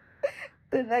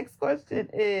 The next question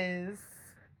is.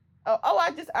 I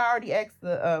already asked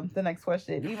the next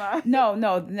question. Iman?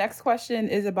 No. The next question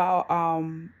is about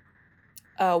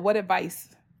what advice?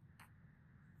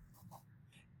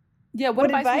 Yeah, what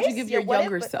advice would you give your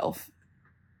younger self?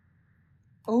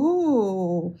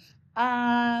 Oh,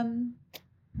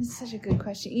 this is such a good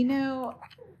question. You know,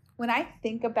 when I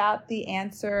think about the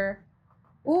answer,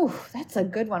 that's a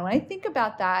good one. When I think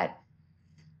about that,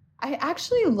 I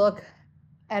actually look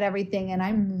at everything and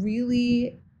I'm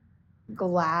really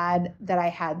glad that I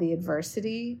had the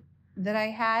adversity that I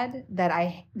had,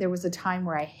 there was a time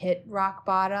where I hit rock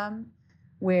bottom,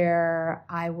 where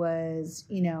I was,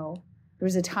 there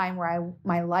was a time where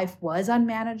my life was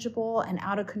unmanageable and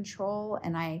out of control.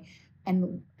 And I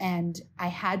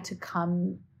had to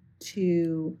come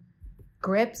to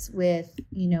grips with,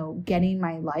 getting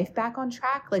my life back on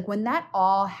track. Like when that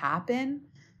all happened,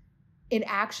 it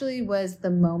actually was the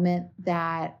moment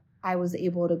that I was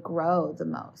able to grow the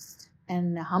most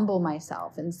and humble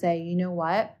myself and say, you know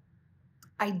what?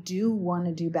 I do want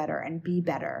to do better and be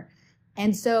better.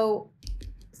 And so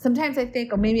sometimes I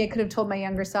think, maybe I could have told my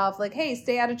younger self, like, hey,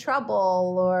 stay out of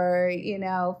trouble, or,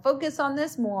 focus on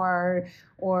this more,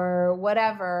 or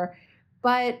whatever.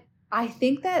 But I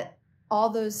think that all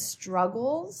those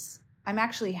struggles I'm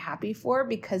actually happy for,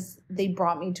 because they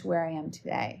brought me to where I am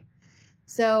today.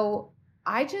 So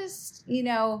I just,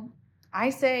 I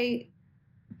say,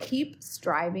 keep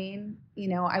striving.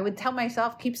 I would tell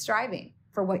myself, keep striving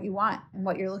for what you want and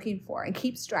what you're looking for, and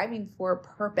keep striving for a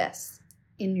purpose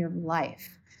in your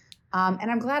life.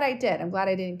 And I'm glad I did. I'm glad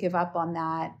I didn't give up on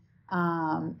that.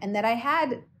 And that I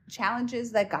had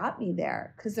challenges that got me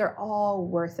there, because they're all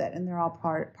worth it and they're all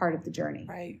part of the journey.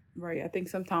 Right. I think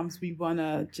sometimes we want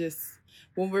to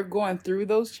when we're going through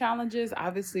those challenges,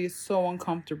 obviously it's so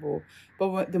uncomfortable.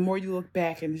 But the more you look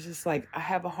back, and it's just like, I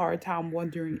have a hard time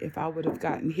wondering if I would have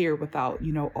gotten here without,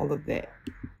 all of that.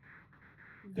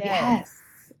 Yes.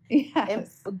 And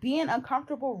being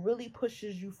uncomfortable really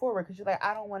pushes you forward, because you're like,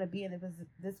 I don't want to be in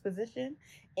this position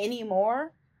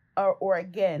anymore, or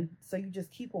again. So you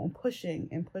just keep on pushing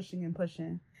and pushing and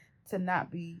pushing to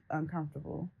not be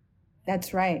uncomfortable.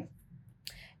 That's right.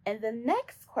 And the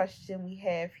next question we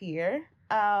have here,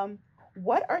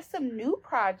 what are some new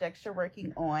projects you're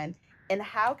working on, and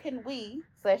how can we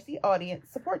 / the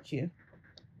audience support you?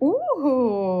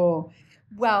 Ooh,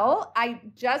 well, I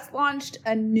just launched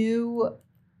a new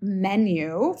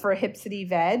menu for Hip City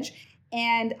Veg,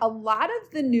 and a lot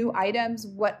of the new items,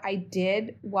 what I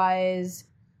did was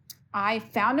I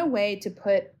found a way to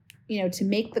put, to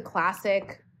make the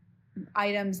classic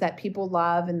items that people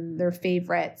love and their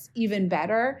favorites even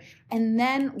better, and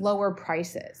then lower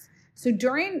prices. So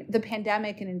during the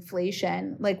pandemic and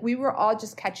inflation, like we were all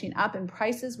just catching up and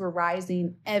prices were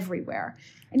rising everywhere.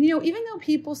 And, even though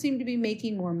people seem to be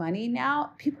making more money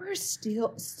now, people are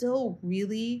still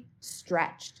really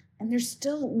stretched, and they're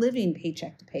still living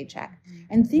paycheck to paycheck,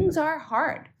 and things are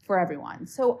hard for everyone.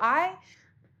 So I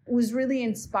was really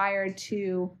inspired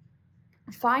to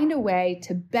find a way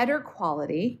to better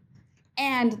quality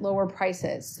and lower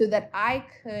prices, so that I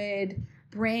could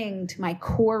bring to my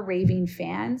core raving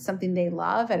fans something they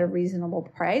love at a reasonable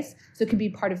price, so it can be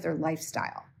part of their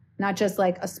lifestyle. not just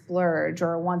like a splurge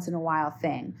or a once in a while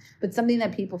thing, but something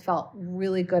that people felt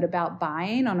really good about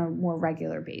buying on a more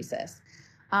regular basis.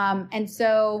 And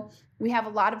so we have a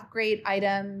lot of great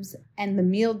items, and the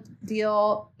meal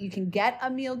deal, you can get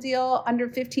a meal deal under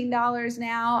 $15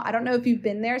 now. I don't know if you've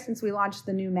been there since we launched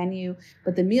the new menu,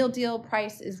 but the meal deal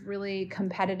price is really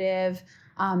competitive.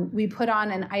 We put on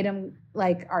an item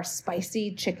like our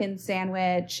spicy chicken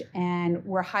sandwich, and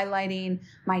we're highlighting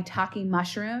maitake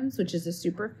mushrooms, which is a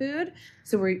superfood.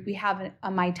 So we have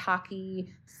a maitake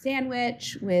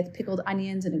sandwich with pickled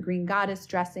onions and a green goddess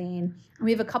dressing. And we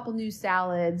have a couple new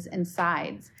salads and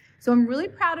sides. So I'm really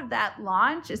proud of that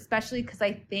launch, especially because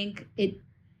I think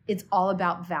it's all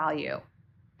about value.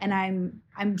 And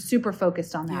I'm super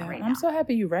focused on that right now. I'm so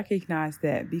happy you recognize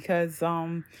that, because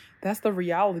that's the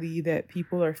reality that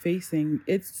people are facing.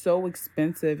 It's so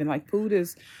expensive, and like food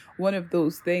is one of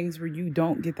those things where you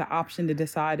don't get the option to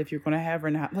decide if you're going to have or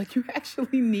not. Like you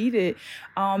actually need it.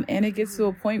 And it gets to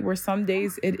a point where some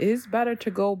days it is better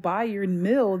to go buy your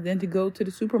meal than to go to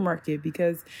the supermarket,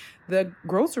 because the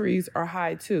groceries are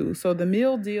high too. So the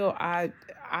meal deal,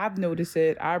 I've noticed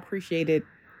it. I appreciate it.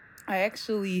 I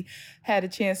actually had a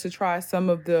chance to try some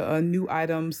of the new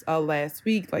items last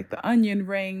week, like the onion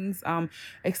rings.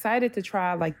 Excited to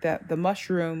try like the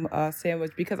mushroom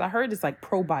sandwich, because I heard it's like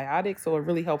probiotic, so it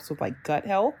really helps with like gut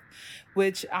health,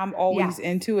 which I'm always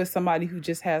into as somebody who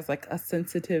just has like a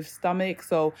sensitive stomach.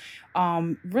 So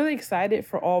really excited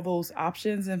for all those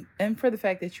options, and for the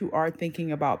fact that you are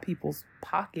thinking about people's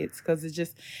pockets, because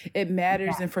it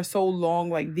matters. And for so long,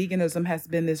 like veganism has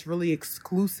been this really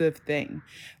exclusive thing.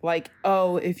 Like,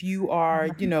 oh, if you are,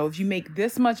 if you make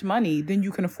this much money, then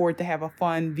you can afford to have a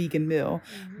fun vegan meal.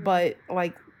 But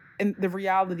like, and the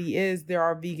reality is there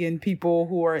are vegan people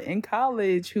who are in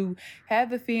college, who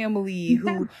have a family,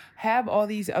 who have all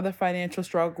these other financial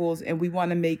struggles, and we want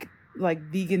to make like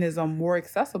veganism more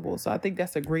accessible. So I think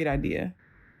that's a great idea.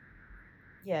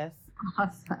 Yes.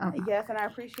 Awesome. Yes, and I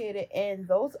appreciate it. And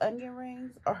those onion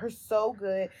rings are so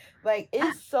good. Like,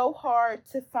 it's so hard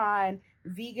to find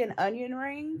vegan onion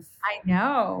rings. I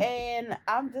know. And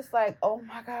I'm just like, oh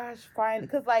my gosh, fine.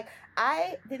 Because, like,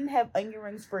 I didn't have onion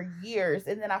rings for years.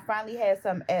 And then I finally had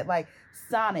some at, like,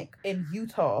 Sonic in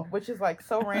Utah, which is, like,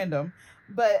 so random.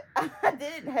 But I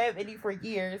didn't have any for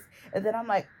years. And then I'm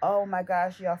like, oh my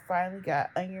gosh, y'all finally got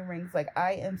onion rings. Like,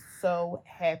 I am so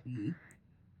happy.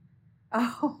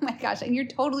 Oh my gosh. And you're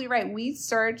totally right. We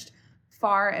searched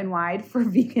far and wide for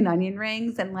vegan onion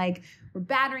rings, and like we're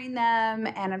battering them.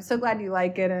 And I'm so glad you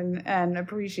like it and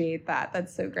appreciate that.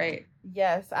 That's so great.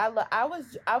 Yes. I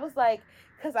was like,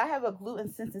 because I have a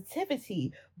gluten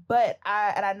sensitivity, but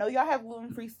I know y'all have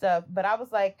gluten-free stuff, but I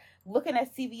was like looking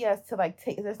at CVS to like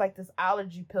take, there's like this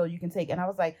allergy pill you can take. And I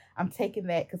was like, I'm taking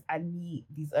that because I need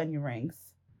these onion rings.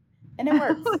 And it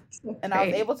works. So and I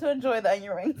was able to enjoy the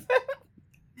onion rings.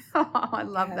 Oh, I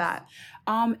love that.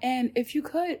 And if you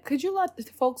could you let the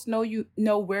folks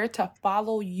know where to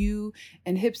follow you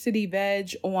and Hip City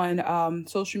Veg on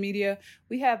social media?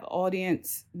 We have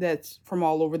audience that's from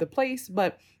all over the place,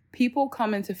 but people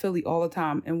come into Philly all the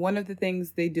time. And one of the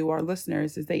things they do, our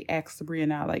listeners, is they ask Sabrina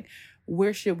and I, like,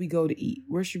 where should we go to eat?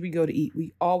 Where should we go to eat?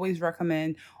 We always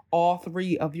recommend all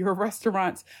three of your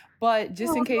restaurants. But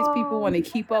just in case people want to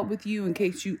keep up with you, in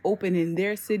case you open in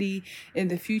their city in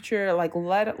the future, like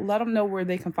let them know where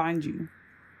they can find you.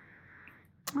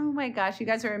 Oh my gosh, you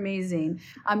guys are amazing.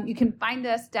 You can find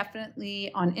us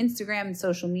definitely on Instagram and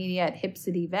social media at Hip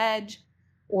City Veg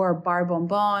or Bar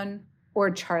Bonbon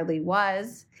or Charlie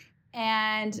Was.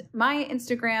 And my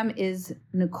Instagram is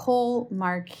Nicole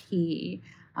Marquis.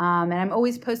 And I'm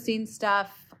always posting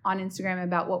stuff on Instagram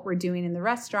about what we're doing in the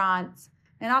restaurants.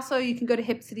 And also you can go to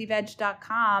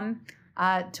hipcityveg.com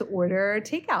to order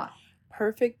takeout.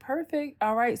 Perfect.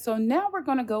 All right. So now we're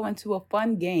going to go into a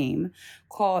fun game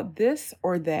called This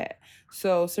or That.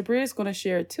 So Sabrina's going to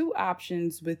share two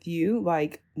options with you,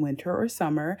 like winter or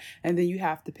summer, and then you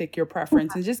have to pick your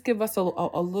preference and just give us a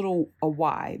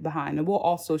why behind it. We'll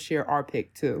also share our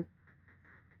pick too.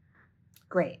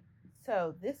 Great.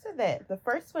 So this or that. The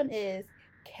first one is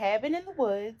cabin in the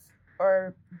woods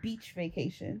or beach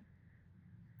vacation.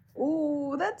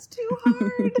 Ooh, that's too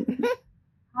hard.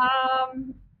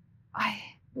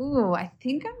 I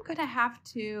think I'm gonna have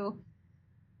to.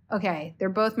 Okay, they're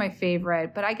both my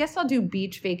favorite, but I guess I'll do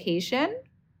beach vacation.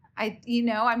 I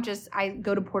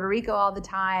go to Puerto Rico all the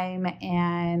time,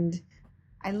 and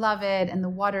I love it. And the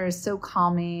water is so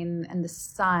calming, and the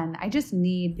sun. I just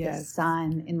need the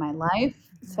sun in my life.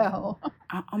 So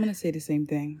I'm gonna say the same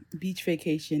thing. Beach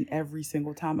vacation every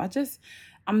single time.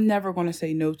 I'm never going to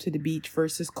say no to the beach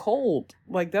versus cold.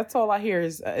 Like, that's all I hear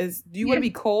is do you want to be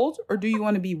cold or do you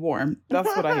want to be warm? That's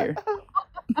what I hear.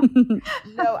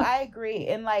 No, I agree.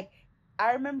 And like,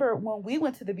 I remember when we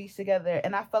went to the beach together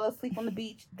and I fell asleep on the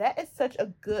beach. That is such a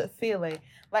good feeling.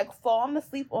 Like, falling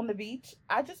asleep on the beach,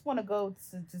 I just want to go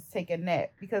to just take a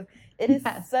nap because it is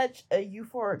such a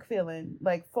euphoric feeling.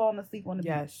 Like, falling asleep on the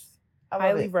beach. I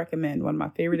highly recommend. One of my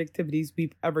favorite activities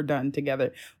we've ever done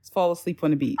together was fall asleep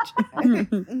on the beach.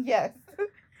 Yes.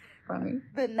 Funny.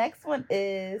 The next one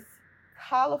is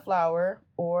cauliflower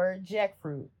or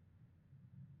jackfruit.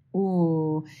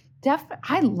 Ooh,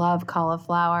 I love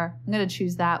cauliflower. I'm going to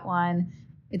choose that one.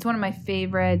 It's one of my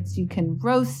favorites. You can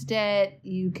roast it.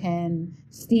 You can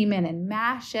steam it and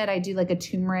mash it. I do like a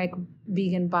turmeric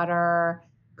vegan butter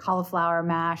cauliflower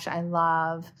mash. I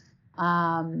love.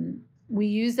 We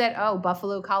use it. Oh,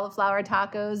 buffalo cauliflower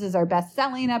tacos is our best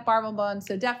selling at Barbell Bone.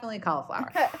 So definitely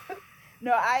cauliflower.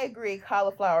 No, I agree.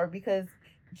 Cauliflower, because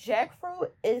jackfruit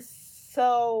is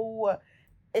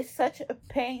it's such a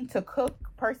pain to cook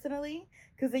personally.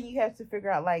 Because then you have to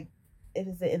figure out like,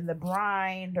 is it in the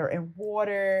brine or in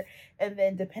water? And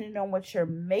then depending on what you're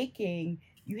making,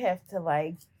 you have to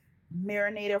like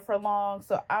marinate it for long.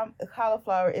 So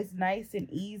cauliflower is nice and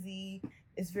easy.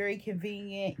 It's very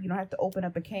convenient. You don't have to open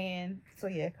up a can. So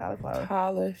yeah, cauliflower.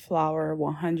 Cauliflower,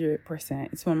 100%.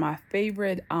 It's one of my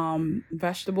favorite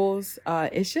vegetables.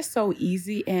 It's just so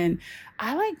easy, and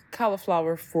I like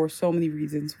cauliflower for so many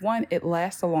reasons. One, it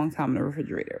lasts a long time in the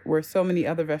refrigerator, where so many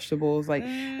other vegetables like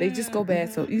they just go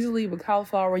bad so easily. With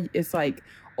cauliflower, it's like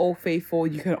Old Faithful.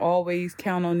 You can always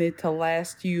count on it to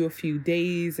last you a few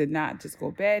days and not just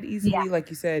go bad easily. Yeah. Like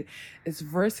you said, it's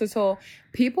versatile.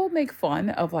 People make fun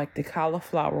of like the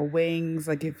cauliflower wings.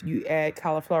 Like if you add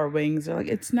cauliflower wings, they're like,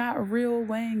 it's not a real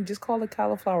wing. Just call it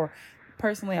cauliflower.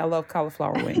 Personally, I love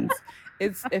cauliflower wings.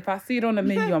 If I see it on the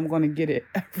menu, I'm going to get it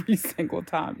every single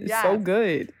time. It's so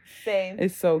good. Same.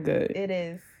 It's so good. It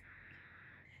is.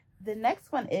 The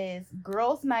next one is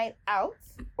girls' night out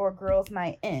or girls'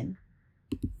 night in.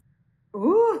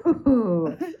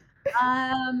 Ooh.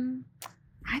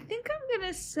 I think I'm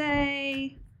going to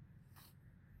say,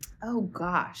 oh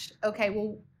gosh. Okay.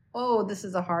 Well, this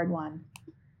is a hard one.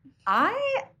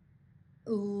 I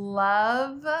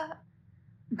love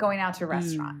going out to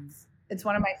restaurants. It's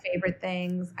one of my favorite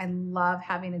things. I love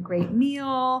having a great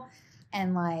meal,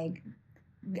 and like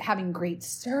having great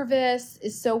service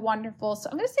is so wonderful. So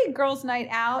I'm going to say girls' night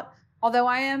out, although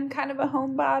I am kind of a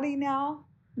homebody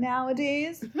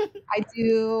nowadays. I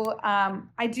do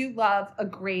love a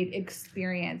great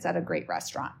experience at a great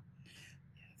restaurant.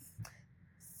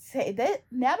 Say that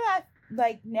now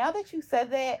that you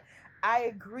said that, I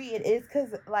agree. It is,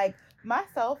 because like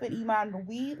myself and Iman,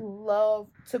 we love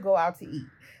to go out to eat.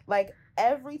 Like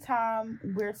every time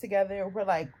we're together, we're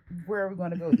like, where are we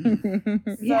going to go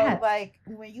eat? So like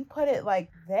when you put it like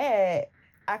that,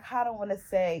 I kind of want to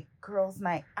say girls'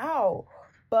 night out.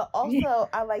 But also,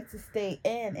 I like to stay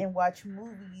in and watch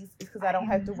movies because I don't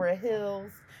have to wear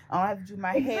heels. I don't have to do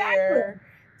my hair.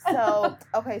 So,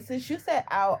 okay, since you said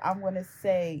out, I'm going to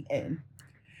say in.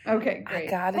 Okay, great.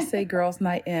 I gotta say girls'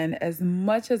 night in. As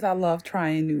much as I love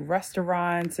trying new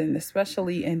restaurants, and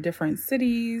especially in different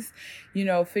cities,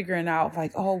 figuring out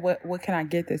like, oh, what can I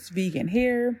get that's vegan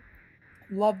here?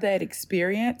 Love that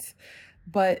experience.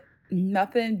 But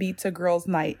nothing beats a girls'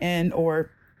 night in,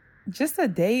 or just a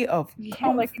day of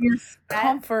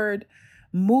comfort,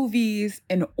 movies,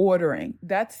 and ordering.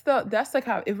 That's like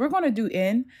how, if we're gonna do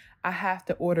in, I have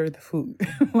to order the food.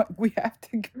 Like we have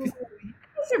to. You guys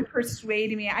are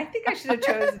persuading me. I think I should have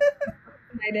chosen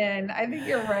night in. I think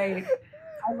you're right.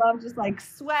 I love just like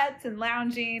sweats and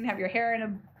lounging, have your hair in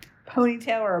a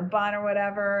ponytail or a bun or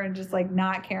whatever, and just like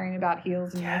not caring about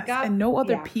heels and makeup. And no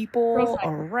other people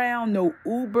around, no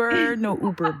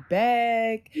Uber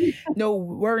bag, no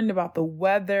worrying about the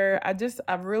weather.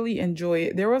 I really enjoy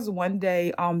it. There was one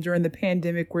day during the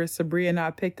pandemic where Sabria and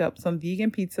I picked up some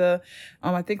vegan pizza.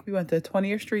 I think we went to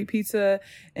 20th Street Pizza,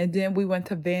 and then we went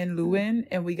to Van Leeuwen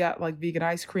and we got like vegan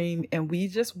ice cream, and we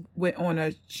just went on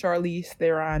a Charlize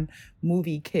Theron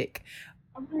movie kick.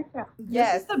 Oh my God.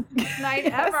 Yes. This is the best night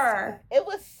ever. It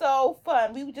was so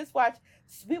fun. We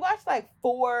watched like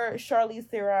 4 Charlize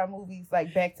Theron movies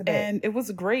like back to back. And it was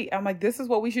great. I'm like, this is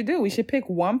what we should do. We should pick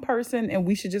one person and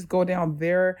we should just go down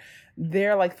their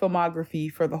like filmography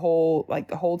for the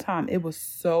whole time. It was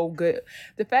so good.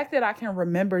 The fact that I can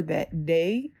remember that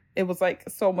day, it was like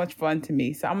so much fun to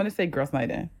me. So I'm going to say girls'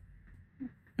 night in.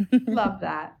 Love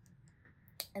that.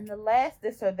 And the last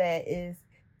this or that is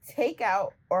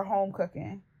takeout or home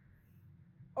cooking?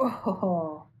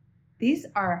 Oh, these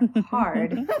are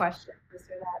hard questions. This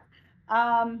or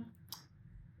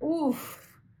Oof.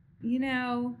 You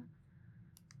know,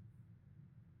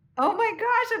 oh my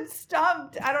gosh, I'm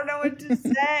stumped. I don't know what to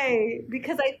say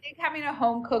because I think having a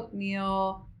home cooked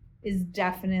meal is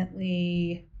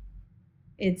definitely,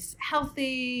 it's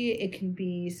healthy. It can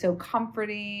be so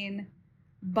comforting,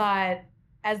 but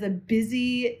as a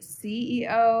busy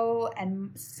CEO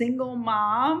and single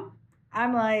mom,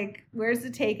 I'm like, where's the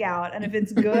takeout? And if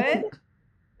it's good,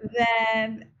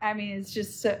 then I mean, it's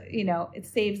just so, it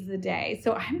saves the day.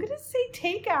 So I'm gonna say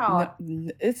takeout.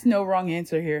 No, it's no wrong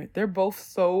answer here. They're both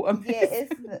so amazing.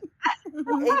 Yeah,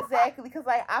 it's exactly because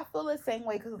like I feel the same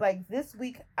way because like this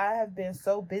week I have been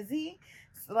so busy.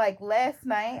 So, like last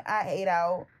night I ate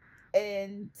out,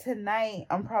 and tonight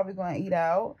I'm probably going to eat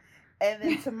out, and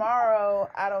then tomorrow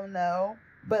I don't know.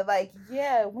 But like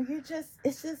yeah, when you're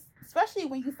it's just especially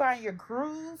when you find your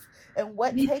groove and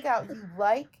what takeout you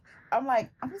like. I'm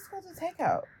like, I'm just going to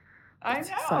takeout. I know.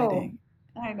 Exciting.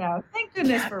 I know. Thank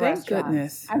goodness for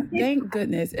restaurants. Thank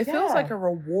goodness. It feels like a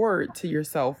reward to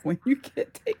yourself when you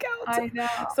get takeout. I know.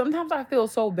 Sometimes I feel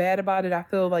so bad about it. I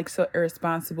feel like so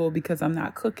irresponsible because I'm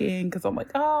not cooking. Because I'm like,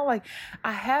 oh, like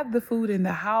I have the food in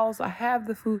the house. I have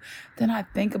the food. Then I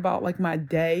think about like my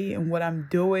day and what I'm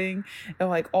doing and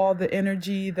like all the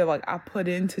energy that like I put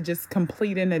into just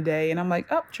completing a day. And I'm like,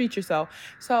 oh, treat yourself.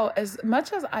 So as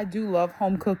much as I do love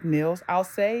home cooked meals, I'll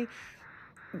say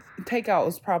takeout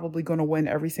is probably going to win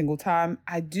every single time.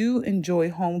 I do enjoy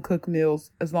home cooked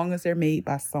meals as long as they're made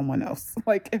by someone else.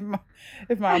 Like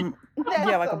if I'm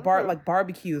like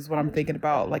barbecue is what I'm thinking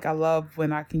about. Like I love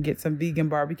when I can get some vegan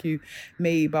barbecue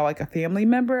made by like a family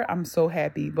member. I'm so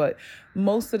happy. But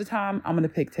most of the time I'm going to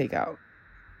pick takeout.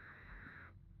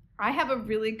 I have a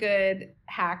really good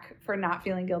hack for not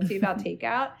feeling guilty about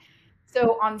takeout.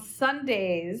 So on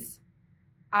Sundays,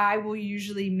 I will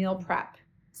usually meal prep.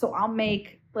 So I'll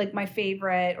make like my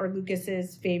favorite or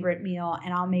Lucas's favorite meal,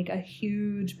 and I'll make a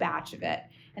huge batch of it.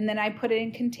 And then I put it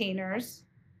in containers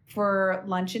for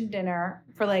lunch and dinner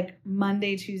for like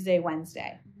Monday, Tuesday,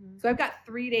 Wednesday. Mm-hmm. So I've got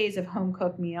 3 days of home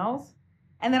cooked meals.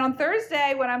 And then on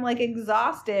Thursday, when I'm like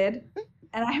exhausted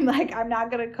and I'm like, I'm not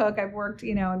going to cook. I've worked,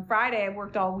 and Friday I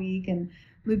worked all week and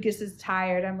Lucas is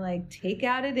tired. I'm like,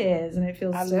 takeout it is, and it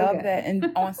feels so good. I love that.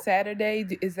 And on Saturday,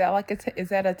 is that like is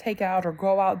that a takeout or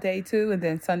go out day too? And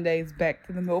then Sunday's back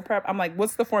to the meal prep. I'm like,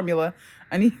 what's the formula?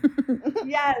 I need.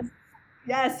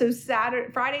 Yes. So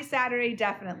Friday, Saturday,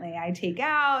 definitely I take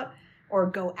out or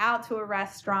go out to a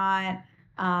restaurant.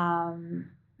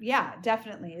 Yeah,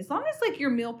 definitely. As long as like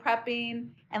you're meal prepping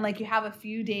and like you have a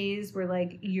few days where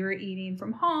like you're eating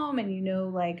from home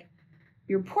and like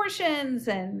your portions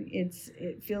and it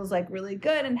feels like really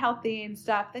good and healthy and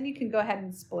stuff, then you can go ahead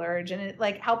and splurge, and it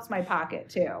like helps my pocket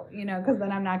too, because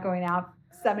then I'm not going out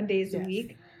 7 days a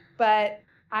week. But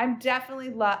I'm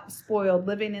definitely spoiled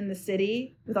living in the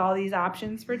city with all these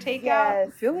options for takeout. Yes,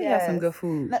 Philly has some good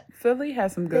food. Philly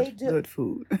has some good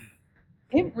food.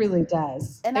 It really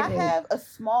does. And I have a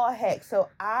small hack. So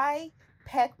I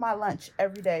pack my lunch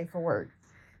every day for work.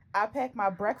 I pack my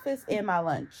breakfast and my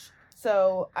lunch.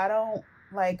 So I don't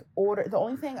like order. The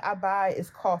only thing I buy is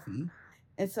coffee.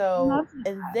 And so,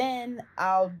 and then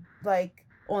I'll like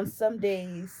on some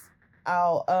days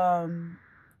I'll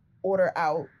order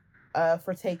out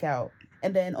for takeout.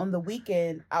 And then on the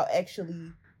weekend I'll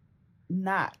actually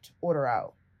not order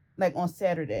out, like on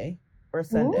Saturday or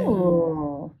Sunday.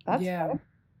 Ooh, that's good.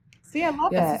 See, I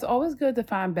love that. It's always good to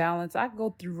find balance. I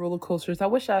go through roller coasters. I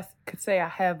wish I could say I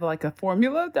have like a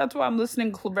formula. That's why I'm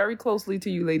listening very closely to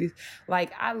you ladies.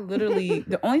 Like I literally,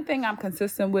 the only thing I'm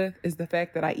consistent with is the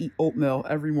fact that I eat oatmeal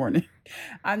every morning.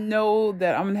 I know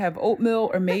that I'm going to have oatmeal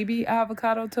or maybe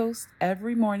avocado toast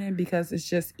every morning because it's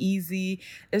just easy.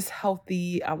 It's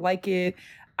healthy. I like it.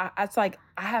 It's like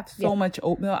I have so much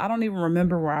oatmeal. I don't even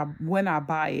remember when I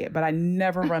buy it, but I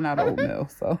never run out of oatmeal.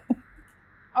 So.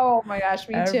 Oh my gosh,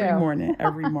 me too.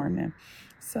 Every morning.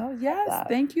 So yes,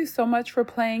 thank you so much for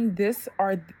playing this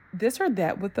or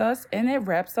that with us, and it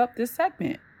wraps up this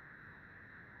segment.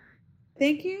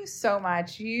 Thank you so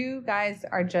much. You guys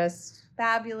are just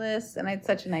fabulous, and I had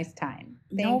such a nice time.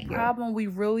 Thank you. No problem. We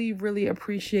really, really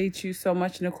appreciate you so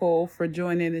much, Nicole, for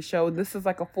joining the show. This is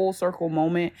like a full circle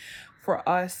moment for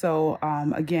us. So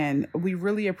again, we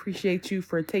really appreciate you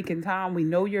for taking time. We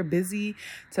know you're busy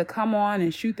to come on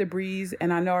and shoot the breeze.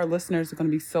 And I know our listeners are going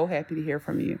to be so happy to hear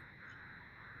from you.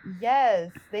 Yes,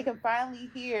 they can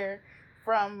finally hear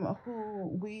from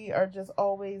who we are just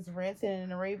always ranting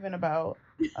and raving about.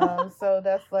 So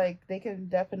that's like, they can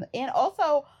definitely, and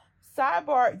also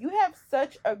sidebar, you have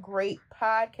such a great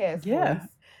podcast voice.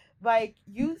 Like,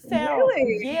 you sound,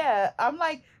 Really? yeah. I'm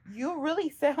like, you really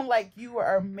sound like you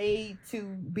are made to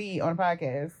be on a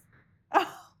podcast. Oh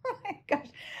my gosh.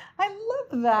 I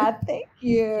love that. Thank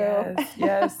you.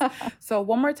 Yes. So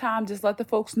one more time, just let the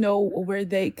folks know where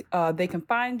they can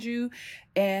find you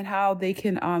and how they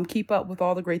can keep up with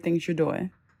all the great things you're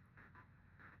doing.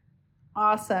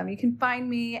 Awesome. You can find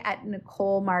me at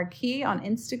Nicole Marquis on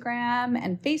Instagram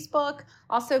and Facebook.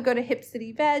 Also go to Hip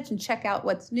City Veg and check out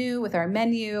what's new with our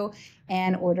menu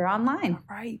and order online.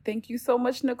 All right. Thank you so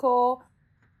much, Nicole.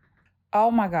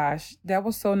 Oh my gosh, that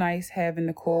was so nice having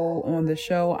Nicole on the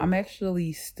show. I'm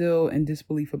actually still in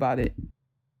disbelief about it.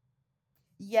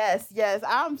 Yes.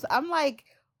 I'm like,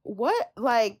 what?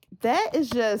 Like, that is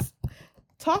just,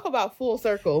 talk about full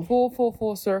circle.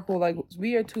 Full circle. Like,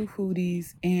 we are two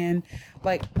foodies, and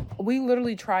like, we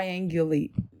literally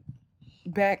triangulate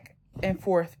back and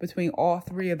forth between all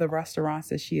three of the restaurants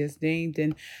that she has named.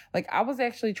 And like, I was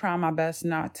actually trying my best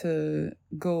not to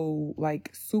go like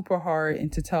super hard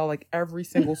and to tell like every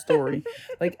single story.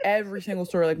 Like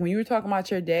when you were talking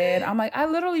about your dad, I'm like, I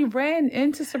literally ran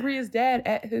into Sabria's dad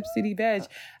at Hip City Veg.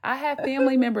 I have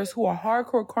family members who are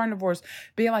hardcore carnivores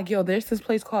being like, yo, there's this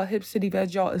place called Hip City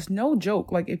Veg, y'all. It's no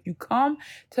joke. Like, if you come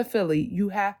to Philly, you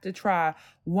have to try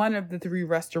one of the three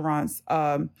restaurants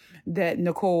that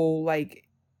Nicole like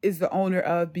is the owner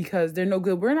of, because they're no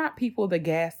good. We're not people that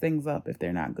gas things up if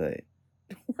they're not good.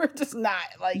 We're just not.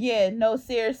 Like, yeah, no,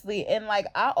 seriously. And like,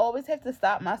 I always have to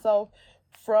stop myself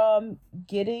from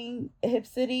getting Hip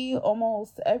City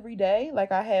almost every day.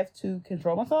 Like, I have to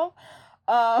control myself.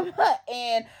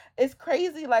 And it's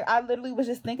crazy. Like, I literally was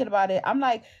just thinking about it. I'm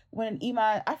like, when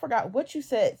Iman, I forgot what you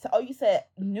said. Oh, you said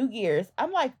New Year's.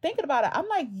 I'm like thinking about it. I'm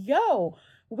like, yo,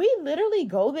 we literally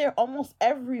go there almost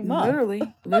every month.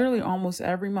 Literally almost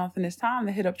every month. And it's time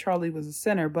to hit up Charlie was a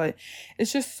sinner. But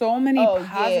it's just so many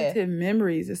positive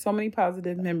memories. There's so many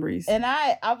positive memories. And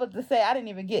I was to say, I didn't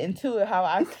even get into it, how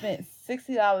I spent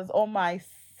 $60 on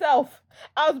myself.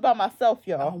 I was by myself,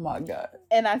 y'all. Oh my God.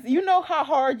 And you know how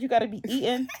hard you got to be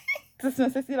eating to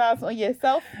spend $60 on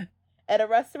yourself at a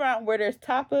restaurant where there's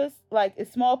tapas, like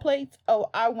it's small plates. Oh,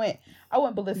 I went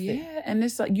ballistic. Yeah, and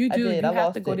it's like you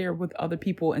have to go there with other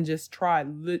people and just try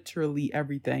literally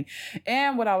everything.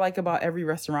 And what I like about every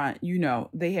restaurant,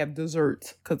 they have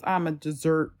desserts, because I'm a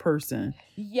dessert person.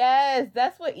 Yes,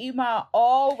 that's what Iman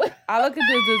always. I look at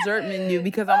the dessert menu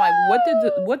because I'm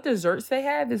like, what desserts they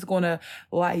have is gonna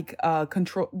like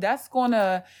control. That's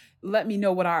gonna let me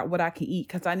know what I can eat,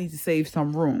 because I need to save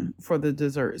some room for the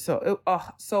dessert. So,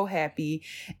 so happy.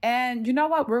 And you know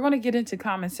what? We're going to get into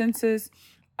common senses.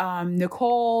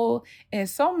 Nicole and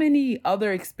so many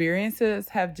other experiences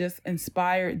have just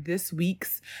inspired this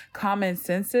week's common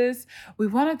senses. We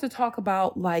wanted to talk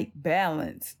about like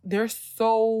balance. There's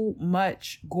so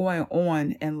much going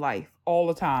on in life all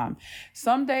the time.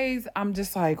 Some days I'm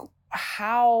just like,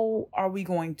 how are we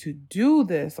going to do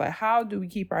this? Like, how do we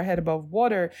keep our head above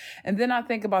water? And then I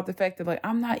think about the fact that like,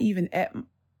 I'm not even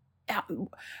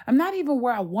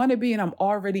where I want to be, and I'm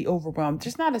already overwhelmed.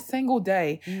 Just not a single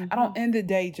day. Mm-hmm. I don't end the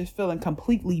day just feeling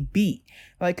completely beat,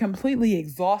 like completely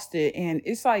exhausted. And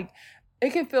it's like,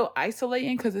 it can feel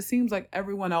isolating because it seems like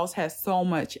everyone else has so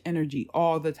much energy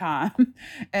all the time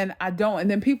and I don't. And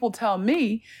then people tell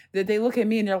me that they look at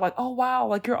me and they're like, oh, wow,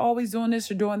 like you're always doing this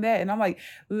or doing that. And I'm like,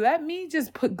 let me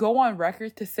just go on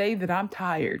record to say that I'm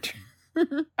tired.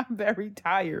 I'm very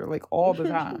tired, like all the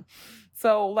time.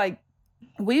 So like,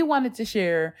 we wanted to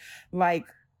share like,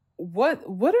 what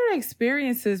are the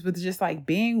experiences with just like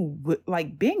being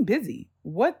busy?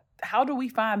 How do we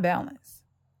find balance?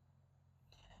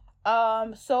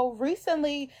 So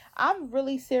recently I'm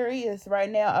really serious right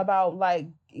now about like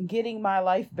getting my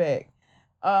life back.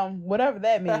 Whatever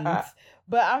that means.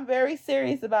 But I'm very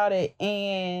serious about it.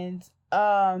 And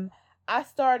I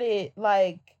started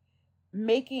like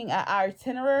making an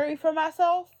itinerary for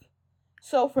myself.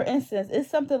 So for instance, it's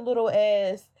something little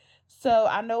as, so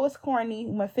I know it's corny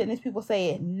when fitness people say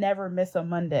it, never miss a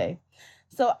Monday.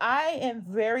 So I am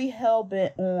very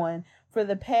hell-bent on, for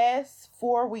the past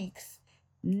 4 weeks,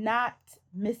 not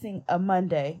missing a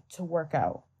Monday to work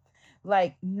out,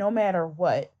 like no matter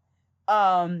what.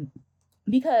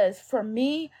 Because for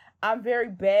me, I'm very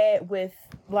bad with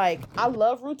like, I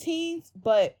love routines,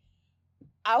 but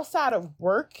outside of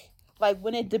work, like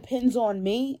when it depends on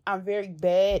me, I'm very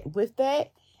bad with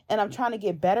that, and I'm trying to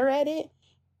get better at it.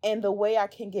 And the way I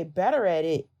can get better at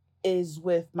it is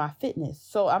with my fitness.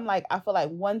 So I'm like, I feel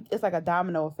like it's like a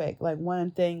domino effect, like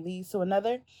one thing leads to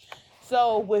another.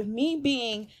 So with me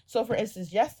being, so for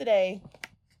instance, yesterday,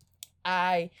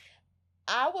 I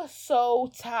was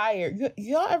so tired.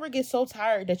 Y'all ever get so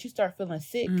tired that you start feeling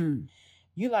sick?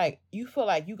 you feel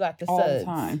like you got the all suds. the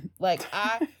time. Like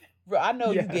I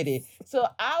know Yes. you get it. So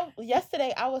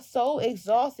yesterday I was so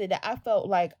exhausted that I felt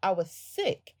like I was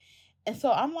sick. And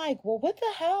so I'm like, well, what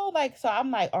the hell? Like, so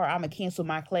I'm like, all right, I'm gonna cancel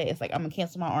my class. Like, I'm gonna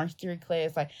cancel my Orange Theory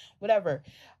class. Like, whatever.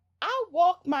 I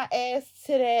walked my ass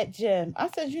to that gym. I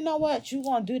said, you know what? You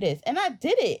gonna do this. And I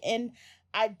did it. And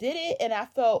I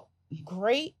felt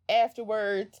great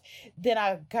afterwards. Then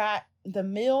I got the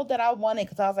meal that I wanted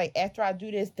because I was like, after I do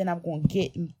this, then I'm gonna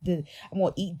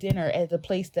eat dinner at the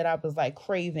place that I was like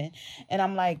craving. And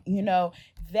I'm like,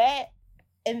 that.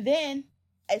 And then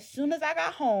as soon as I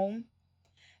got home,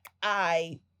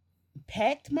 I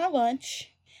packed my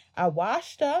lunch, I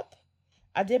washed up,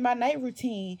 I did my night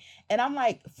routine, and I'm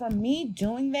like, for me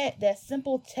doing that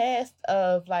simple task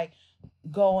of like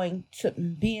going to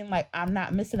being like, I'm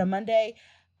not missing a Monday,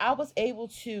 I was able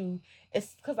to,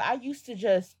 it's because I used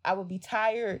to I would be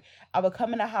tired, I would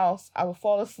come in the house, I would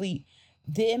fall asleep,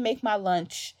 didn't make my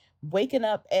lunch, waking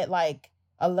up at like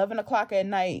 11 o'clock at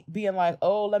night, being like,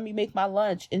 oh, let me make my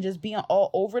lunch, and just being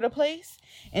all over the place,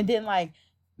 and then like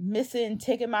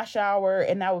taking my shower,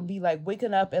 and I would be like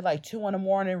waking up at like 2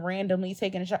 a.m, randomly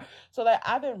taking a shower. So like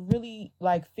I've been really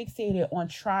like fixated on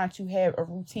trying to have a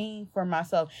routine for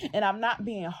myself, and I'm not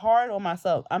being hard on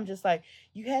myself. I'm just like,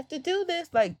 you have to do this,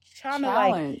 like trying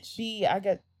Challenge. to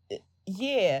like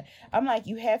yeah, I'm like,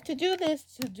 you have to do this,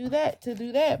 to do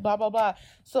that, blah blah blah.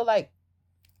 So like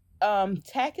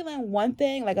tackling one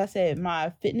thing, like I said,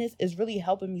 my fitness is really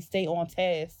helping me stay on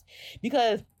task,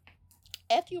 because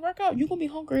after you work out, you're going to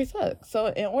be hungry as fuck. So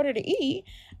in order to eat,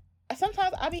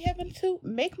 sometimes I be having to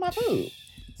make my food.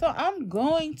 So I'm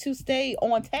going to stay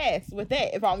on task with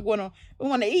that if I'm going to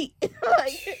want to eat.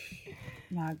 Like,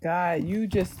 my God,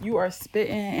 you are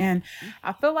spitting. And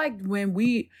I feel like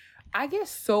I get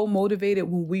so motivated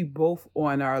when we both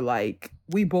on our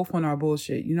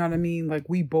bullshit. You know what I mean? Like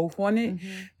we both on it.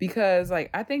 Mm-hmm. Because like,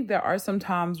 I think there are some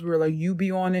times where like you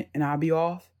be on it and I'll be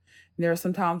off. And there are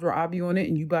some times where I'll be on it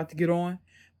and you about to get on.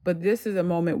 But this is a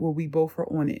moment where we both are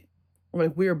on it.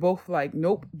 Like we are both like,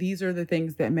 nope, these are the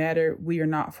things that matter. We are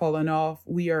not falling off.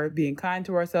 We are being kind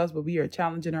to ourselves, but we are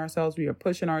challenging ourselves. We are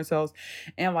pushing ourselves.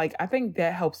 And like, I think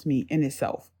that helps me in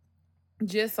itself.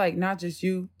 Just like, not just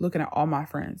you, looking at all my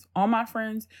friends. All my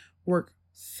friends work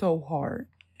so hard.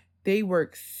 They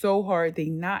work so hard. They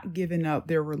not giving up.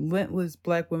 They're relentless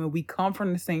Black women. We come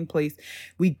from the same place.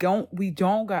 We don't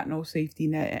got no safety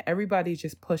net. And everybody's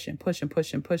just pushing.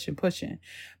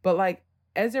 But like,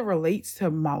 as it relates to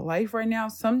my life right now,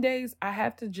 some days I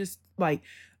have to just like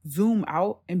zoom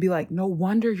out and be like, no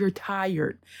wonder you're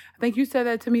tired. I think you said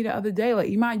that to me the other day.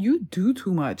 Like, Iman, you do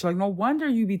too much. Like, no wonder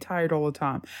you be tired all the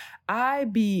time. I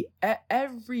be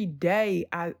every day.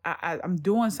 I'm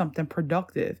doing something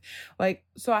productive. Like,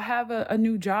 so I have a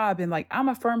new job, and like, I'm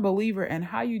a firm believer in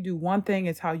how you do one thing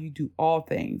is how you do all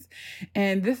things.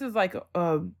 And this is like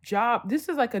a job. This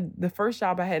is like the first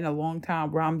job I had in a long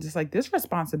time where I'm just like, this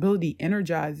responsibility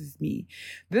energizes me.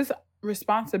 This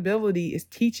responsibility is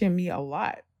teaching me a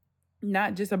lot.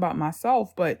 Not just about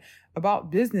myself, but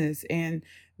about business, and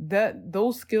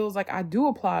those skills, like I do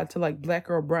apply to like Black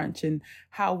Girl Brunch and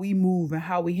how we move and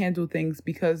how we handle things,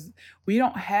 because we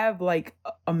don't have like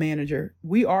a manager.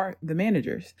 We are the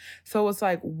managers. So it's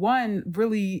like one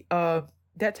really,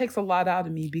 that takes a lot out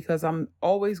of me, because I'm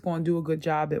always going to do a good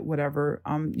job at whatever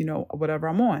whatever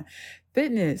I'm on.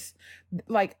 Fitness,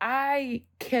 like I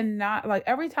cannot, like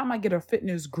every time I get a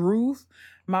fitness groove,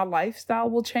 my lifestyle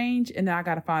will change, and then I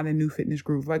got to find a new fitness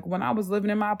groove. Like when I was living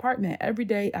in my apartment, every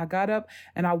day I got up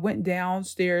and I went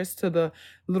downstairs to the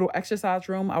little exercise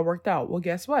room. I worked out. Well,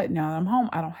 guess what? Now that I'm home,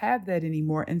 I don't have that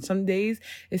anymore. And some days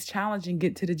it's challenging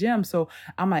get to the gym. So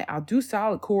I'm like, I'll do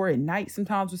solid core at night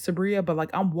sometimes with Sabria, but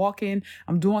like I'm walking,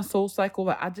 I'm doing Soul Cycle.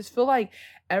 Like I just feel like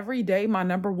every day my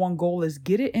number one goal is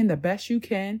get it in the best you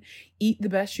can, eat the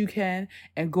best you can,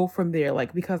 and go from there.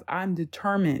 Like, because I'm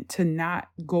determined to not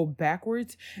go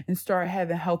backwards and start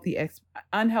having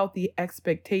unhealthy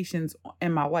expectations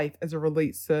in my life as it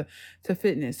relates to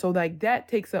fitness. So like that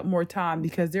takes up more time,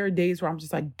 because there are days where I'm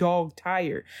just like dog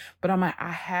tired, but I'm like,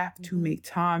 I have to make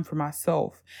time for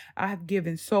myself. I have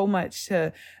given so much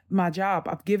to my job.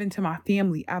 I've given to my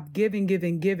family. I've given.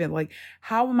 Like,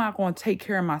 how am I going to take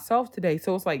care of myself today?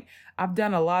 So it's like, I've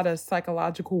done a lot of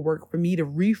psychological work for me to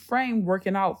reframe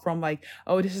working out from like,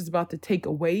 oh, this is about to take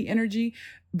away energy,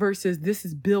 versus this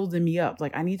is building me up.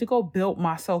 Like, I need to go build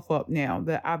myself up now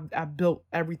that I've built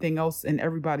everything else and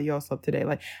everybody else up today.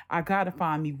 Like, I got to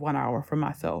find me 1 hour for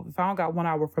myself. If I don't got 1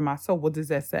 hour for myself, what does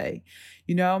that say?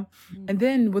 Mm-hmm. And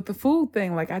then with the food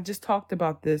thing, like I just talked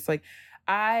about this, like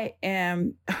I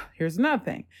am, here's another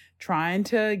thing, trying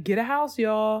to get a house,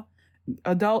 y'all.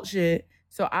 adult shit.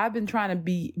 So I've been trying to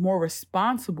be more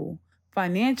responsible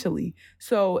financially.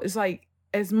 So it's like,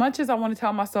 as much as I want to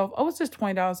tell myself, oh, it's just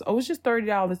 $20, oh, it's just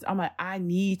 $30, I'm like, I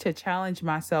need to challenge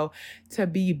myself to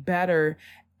be better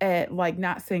at like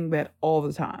not saying that all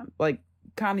the time. Like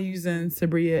kind of using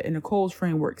Sabria and Nicole's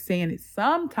framework, saying it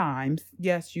sometimes,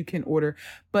 yes, you can order.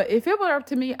 But if it were up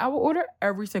to me, I would order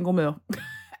every single meal.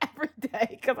 Every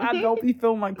day, because I don't be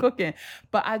feeling like cooking.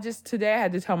 But today I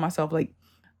had to tell myself, like,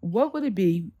 what would it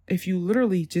be if you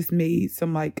literally just made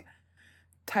some like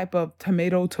type of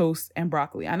tomato toast and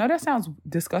broccoli? I know that sounds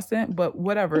disgusting, but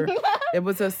whatever. It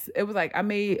was like I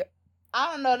made,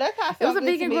 I don't know, that kind of it was a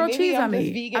vegan grilled cheese I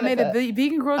made. I made a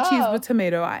vegan grilled cheese with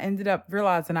tomato. I ended up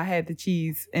realizing I had the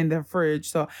cheese in the fridge,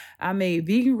 so I made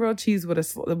vegan grilled cheese with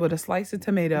a slice of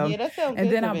tomato. Yeah, that sounds and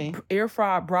good then to me. air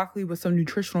fried broccoli with some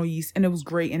nutritional yeast, and it was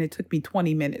great. And it took me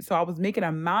 20 minutes. So I was making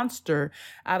a monster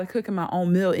out of cooking my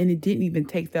own meal, and it didn't even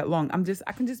take that long.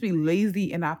 I can just be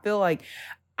lazy, and I feel like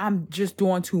I'm just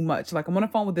doing too much. Like I'm on the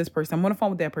phone with this person. I'm on the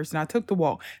phone with that person. I took the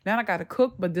walk. Now I got to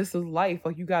cook, but this is life.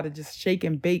 Like you got to just shake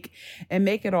and bake and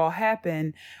make it all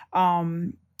happen.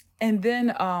 And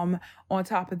then on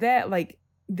top of that, like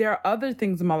there are other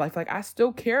things in my life. Like I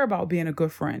still care about being a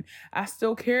good friend. I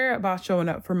still care about showing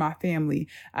up for my family.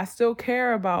 I still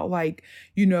care about like,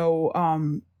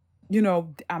 I'm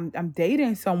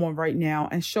dating someone right now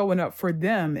and showing up for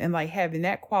them and like having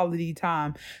that quality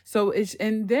time. So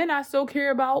and then I still care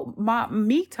about my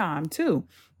me time too,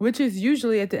 which is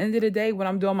usually at the end of the day when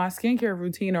I'm doing my skincare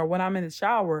routine or when I'm in the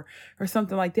shower or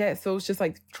something like that. So it's just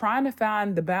like trying to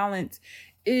find the balance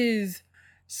is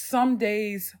some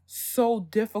days so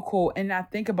difficult. And I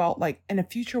think about like in the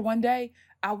future, one day,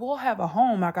 I will have a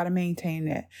home. I got to maintain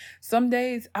that. Some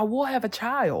days I will have a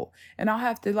child and I'll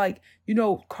have to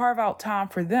carve out time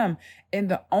for them. And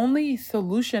the only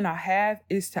solution I have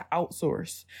is to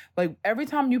outsource. Like every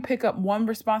time you pick up one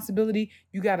responsibility,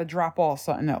 you got to drop off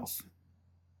something else.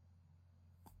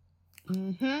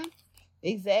 Mm-hmm.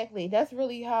 Exactly. That's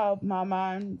really how my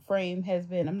mind frame has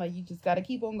been. I'm like, you just got to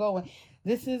keep on going.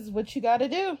 This is what you got to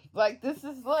do. Like, this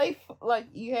is life. Like,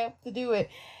 you have to do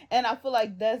it. And I feel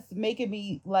like that's making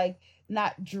me, like,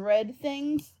 not dread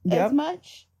things as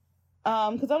much.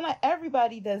 Because I'm like,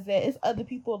 everybody does that. It's other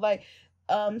people, like,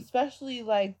 especially,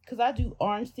 like, because I do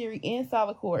Orange Theory and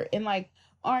Solid Core. And, like,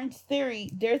 Orange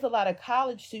Theory, there's a lot of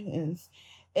college students.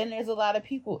 And there's a lot of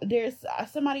people. There's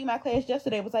somebody in my class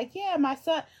yesterday was like, yeah, my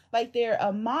son, like, they're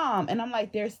a mom. And I'm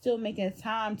like, they're still making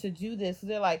time to do this.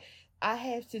 They're like, I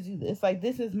have to do this. Like,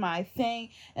 this is my thing.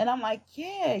 And I'm like,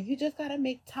 yeah, you just got to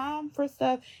make time for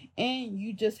stuff. And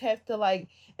you just have to, like,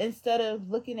 instead of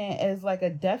looking at it as, like, a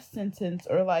death sentence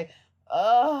or, like,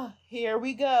 oh, here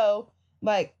we go.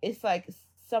 Like, it's, like,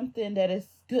 something that is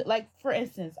good. Like, for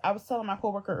instance, I was telling my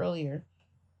coworker earlier,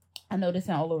 I know this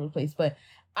sounds all over the place, but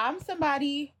I'm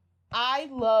somebody, I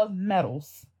love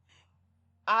medals.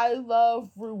 I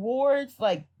love rewards.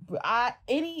 Like,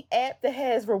 any app that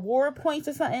has reward points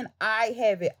or something, I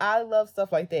have it. I love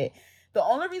stuff like that. The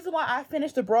only reason why I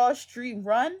finished the Broad Street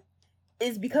run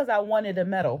is because I wanted a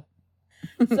medal.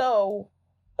 So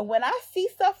when I see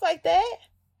stuff like that,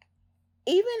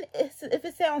 even if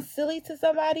it sounds silly to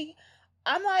somebody,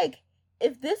 I'm like,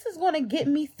 if this is going to get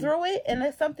me through it, and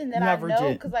it's something that leverage I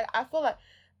know, because like I feel like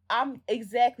I'm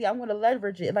going to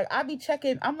leverage it. Like, I be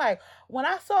checking. I'm like, when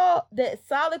I saw that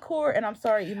Solid Core, and I'm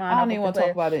sorry, Iman, I don't even want to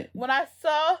talk about it. When I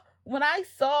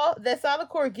saw that Solid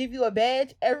Core give you a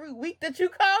badge every week that you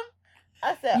come,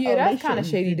 I said, yeah, that's kind of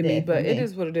shady to me, but it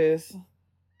is what it is.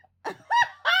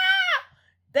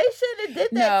 They shouldn't have did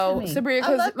that to me. No, Sabria,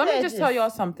 because let me just tell y'all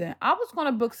something. I was going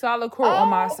to book Solid Core on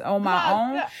my own,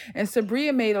 God. And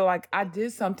Sabria made it like I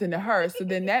did something to her. So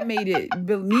then that made me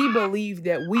believe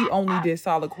that we only did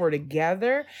Solid Core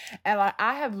together. And like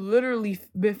I have literally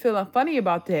been feeling funny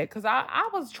about that because I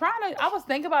was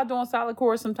thinking about doing Solid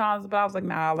Core sometimes, but I was like,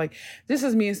 nah, like this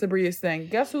is me and Sabria's thing.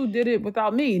 Guess who did it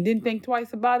without me? Didn't think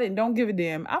twice about it and don't give a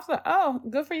damn. I was like, oh,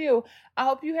 good for you. I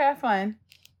hope you have fun.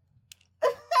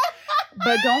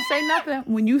 But don't say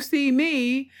nothing when you see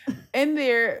me in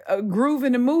there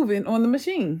grooving and moving on the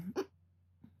machine.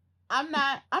 I'm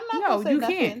not gonna say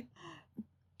nothing. Can't.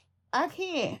 I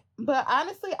can't. But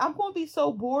honestly, I'm gonna be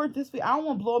so bored this week. I don't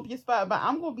want to blow up your spot, but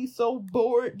I'm gonna be so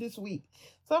bored this week.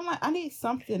 So I'm like, I need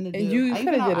something to do. And you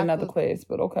could have did another class,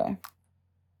 but okay.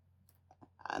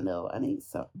 I know I need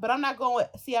some, but I'm not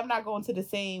going to the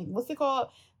same. What's it called?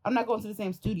 I'm not going to the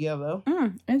same studio,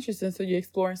 though. Interesting. So you're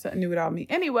exploring something new without me.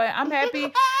 Anyway, I'm happy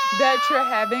that you're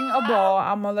having a ball.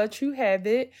 I'm going to let you have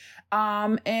it.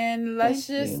 And let's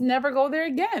never go there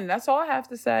again. That's all I have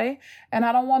to say. And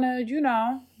I don't want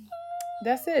to,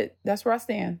 that's it. That's where I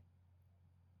stand.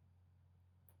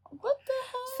 What the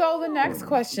hell? So the next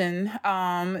question,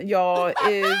 y'all,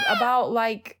 is about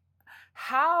like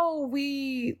how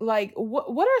we like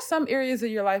what are some areas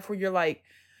of your life where you're like,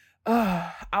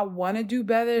 I want to do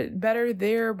better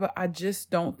there, but I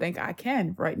just don't think I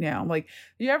can right now. Like,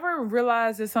 you ever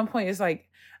realize at some point it's like,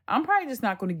 I'm probably just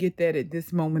not going to get that at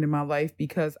this moment in my life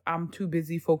because I'm too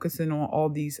busy focusing on all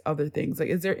these other things. Like,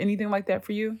 is there anything like that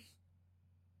for you?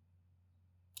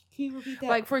 Can you repeat that?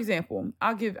 Like, for example,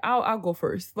 I'll go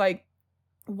first. Like,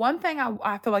 one thing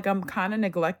I feel like I'm kind of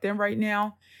neglecting right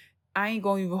now, I ain't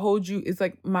going to even hold you, is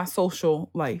like my social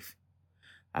life.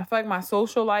 I feel like my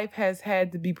social life has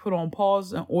had to be put on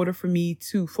pause in order for me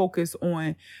to focus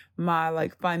on my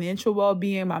like financial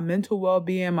well-being, my mental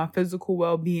well-being, my physical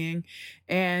well-being,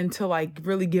 and to like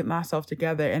really get myself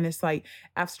together. And it's like,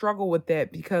 I've struggled with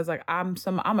that because like I'm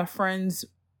a friends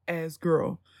as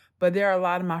girl, but there are a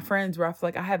lot of my friends where I feel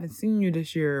like I haven't seen you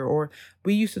this year, or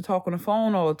we used to talk on the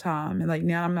phone all the time. And like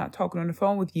now I'm not talking on the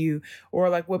phone with you, or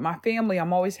like with my family,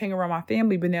 I'm always hanging around my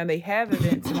family, but now they have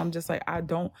events and I'm just like, I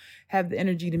don't have the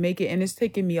energy to make it. And it's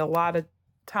taken me a lot of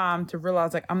time to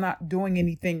realize like I'm not doing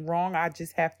anything wrong. I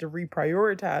just have to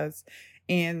reprioritize.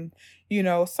 And, you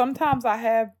know, sometimes I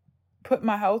have put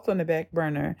my health on the back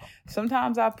burner.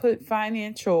 Sometimes I put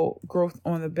financial growth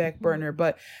on the back burner,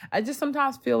 but I just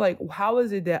sometimes feel like, how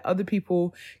is it that other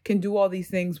people can do all these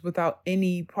things without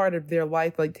any part of their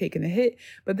life like taking a hit?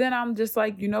 But then I'm just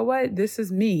like, you know what? This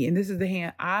is me and this is the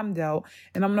hand I'm dealt,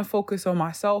 and I'm going to focus on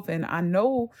myself. And I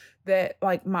know that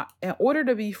like in order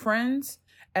to be friends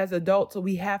as adults,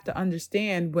 we have to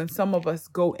understand when some of us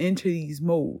go into these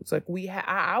modes. Like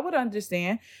I would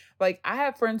understand. Like, I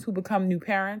have friends who become new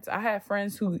parents. I have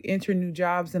friends who enter new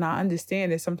jobs, and I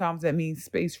understand that sometimes that means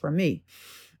space for me.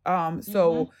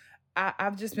 So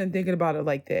I've just been thinking about it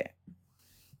like that.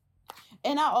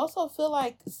 And I also feel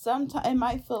like sometimes it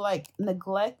might feel like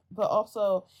neglect, but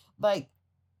also like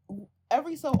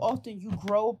every so often you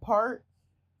grow apart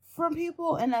from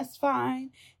people, and that's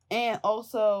fine. And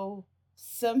also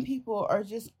some people are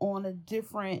just on a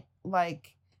different,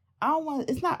 like,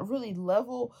 it's not really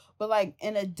level, but like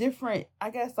in a different,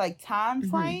 I guess, like time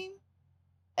frame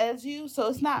as you. So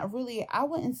it's not really, I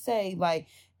wouldn't say like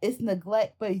it's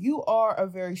neglect, but you are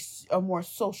a more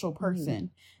social person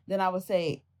than I would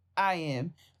say I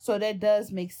am. So that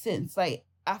does make sense. Like,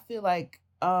 I feel like,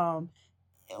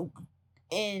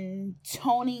 in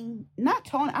I don't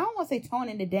want to say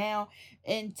toning it down,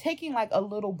 and taking like a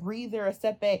little breather, a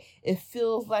step back, it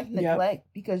feels like neglect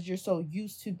because you're so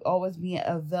used to always being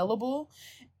available,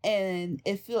 and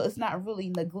it's not really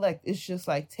neglect. It's just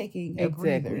like taking a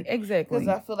breather. Exactly. Because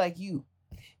I feel like you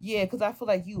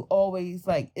always,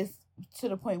 like, it's to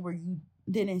the point where you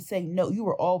didn't say no. You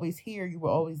were always here. You were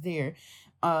always there.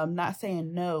 Not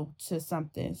saying no to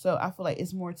something. So I feel like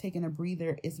it's more taking a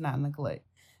breather. It's not neglect.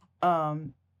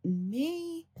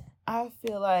 Me, I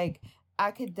feel like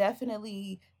I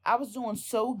was doing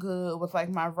so good with like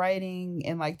my writing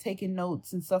and like taking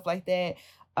notes and stuff like that.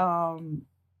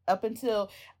 Up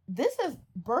until this is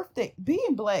birthday,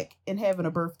 being Black and having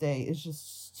a birthday is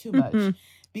just too much.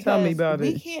 Because Tell me about we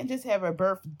it. can't just have a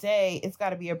birthday. It's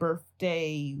got to be a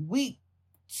birthday week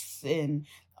and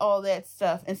all that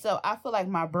stuff. And so I feel like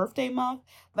my birthday month,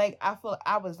 like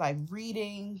I was like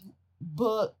reading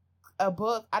a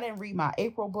book. I didn't read my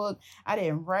April book. I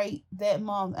didn't write that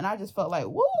month, and I just felt like,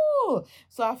 woo.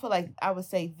 So I feel like I would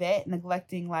say that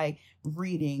neglecting like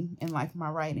reading and like my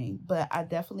writing, but I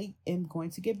definitely am going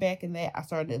to get back in that. I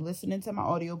started listening to my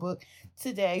audiobook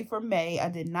today for May. I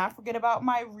did not forget about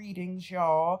my readings,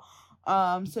 y'all.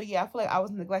 So yeah, I feel like I was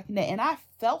neglecting that, and I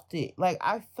felt it. Like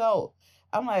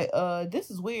I'm like, this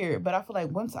is weird, but I feel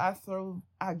like once I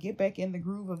get back in the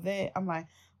groove of that, I'm like,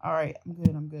 all right,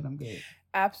 I'm good.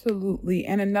 Absolutely.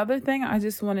 And another thing I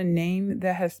just want to name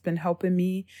that has been helping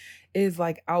me is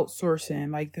like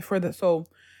outsourcing. Like for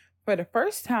the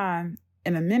first time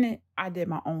in a minute, I did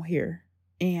my own hair,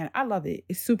 and I love it.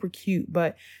 It's super cute,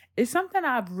 but it's something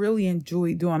I've really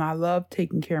enjoyed doing. I love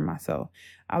taking care of myself.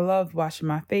 I love washing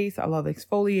my face. I love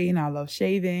exfoliating. I love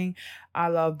shaving. I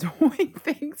love doing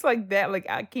things like that. Like,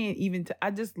 I can't even,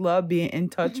 I just love being in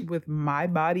touch with my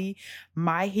body,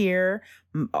 my hair,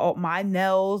 my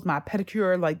nails, my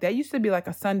pedicure. Like, that used to be like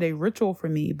a Sunday ritual for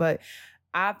me, but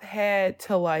I've had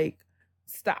to like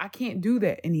stop. I can't do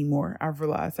that anymore. I've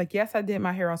realized, like, yes, I did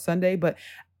my hair on Sunday, but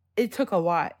it took a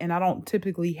lot, and I don't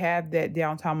typically have that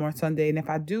downtime on Sunday. And if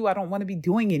I do, I don't want to be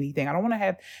doing anything. I don't want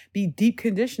to be deep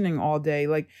conditioning all day.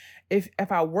 Like, if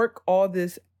I work all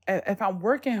this if I'm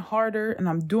working harder and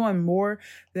I'm doing more,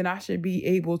 then I should be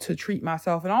able to treat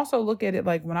myself. And also look at it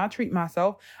like when I treat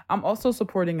myself, I'm also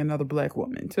supporting another Black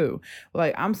woman too.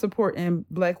 Like I'm supporting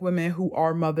Black women who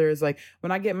are mothers. Like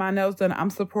when I get my nails done, I'm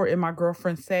supporting my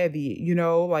girlfriend Savvy, you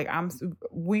know, like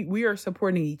we are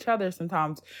supporting each other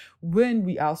sometimes when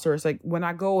we outsource. Like when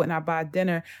I go and I buy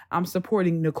dinner, I'm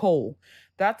supporting Nicole.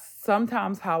 That's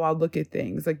sometimes how I look at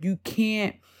things. Like you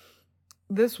can't,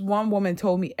 this one woman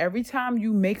told me every time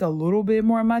you make a little bit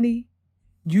more money,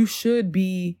 you should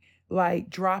be like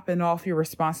dropping off your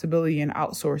responsibility and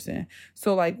outsourcing.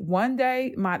 So like one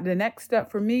day, the next step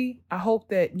for me, I hope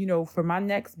that, you know, for my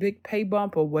next big pay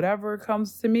bump or whatever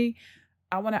comes to me,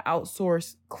 I want to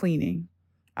outsource cleaning.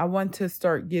 I want to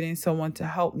start getting someone to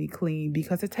help me clean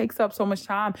because it takes up so much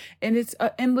time and it's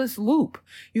an endless loop.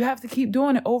 You have to keep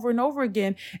doing it over and over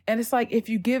again. And it's like, if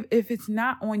it's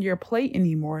not on your plate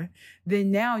anymore,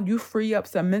 then now you free up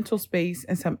some mental space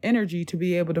and some energy to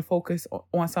be able to focus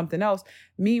on something else.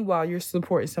 Meanwhile, you're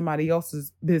supporting somebody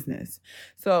else's business.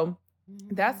 So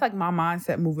that's like my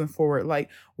mindset moving forward. Like,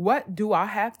 what do I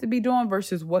have to be doing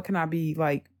versus what can I be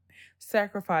like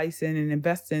sacrificing and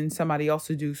investing in somebody else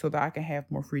to do so that I can have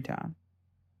more free time.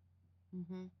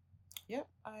 Mm-hmm. Yep,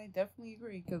 I definitely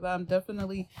agree because I'm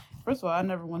definitely, first of all, I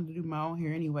never wanted to do my own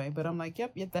hair anyway, but I'm like,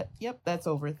 yep, that's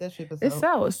over. That ship is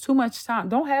over. It's too much time.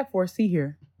 Don't have 4C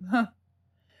here.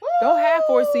 Don't have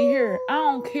 4C here. I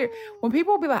don't care. When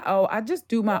people be like, oh, I just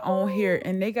do my own hair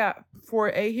and they got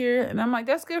 4A here, and I'm like,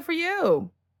 that's good for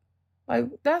you. Like,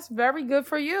 that's very good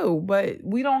for you, but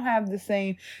we don't have the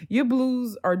same. Your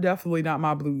blues are definitely not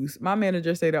my blues. My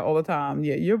manager say that all the time.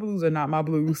 Yeah, your blues are not my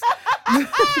blues.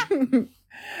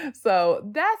 So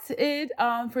that's it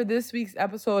for this week's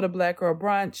episode of Black Girl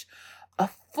Brunch. A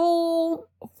full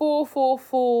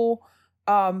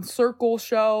circle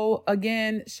show.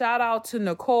 Again, shout out to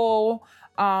Nicole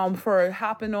for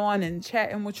hopping on and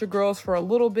chatting with your girls for a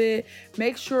little bit.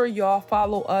 Make sure y'all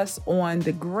follow us on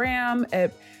the gram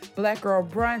at Black Girl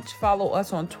Brunch. Follow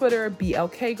us on Twitter,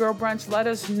 BLK Girl Brunch. Let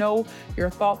us know your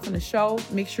thoughts on the show.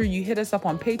 Make sure you hit us up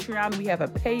on Patreon. We have a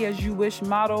pay as you wish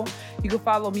model. You can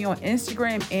follow me on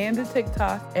Instagram and the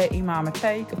TikTok at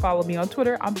Imamate. You can follow me on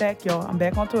Twitter. I'm back, y'all. I'm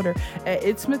back on Twitter at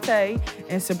It's Mate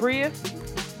and Sabria.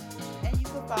 And you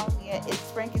can follow me at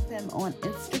It's FrankenFem on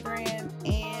Instagram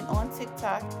and on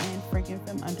TikTok and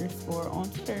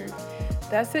FrankenFem_on Twitter.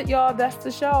 That's it, y'all. That's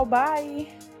the show. Bye.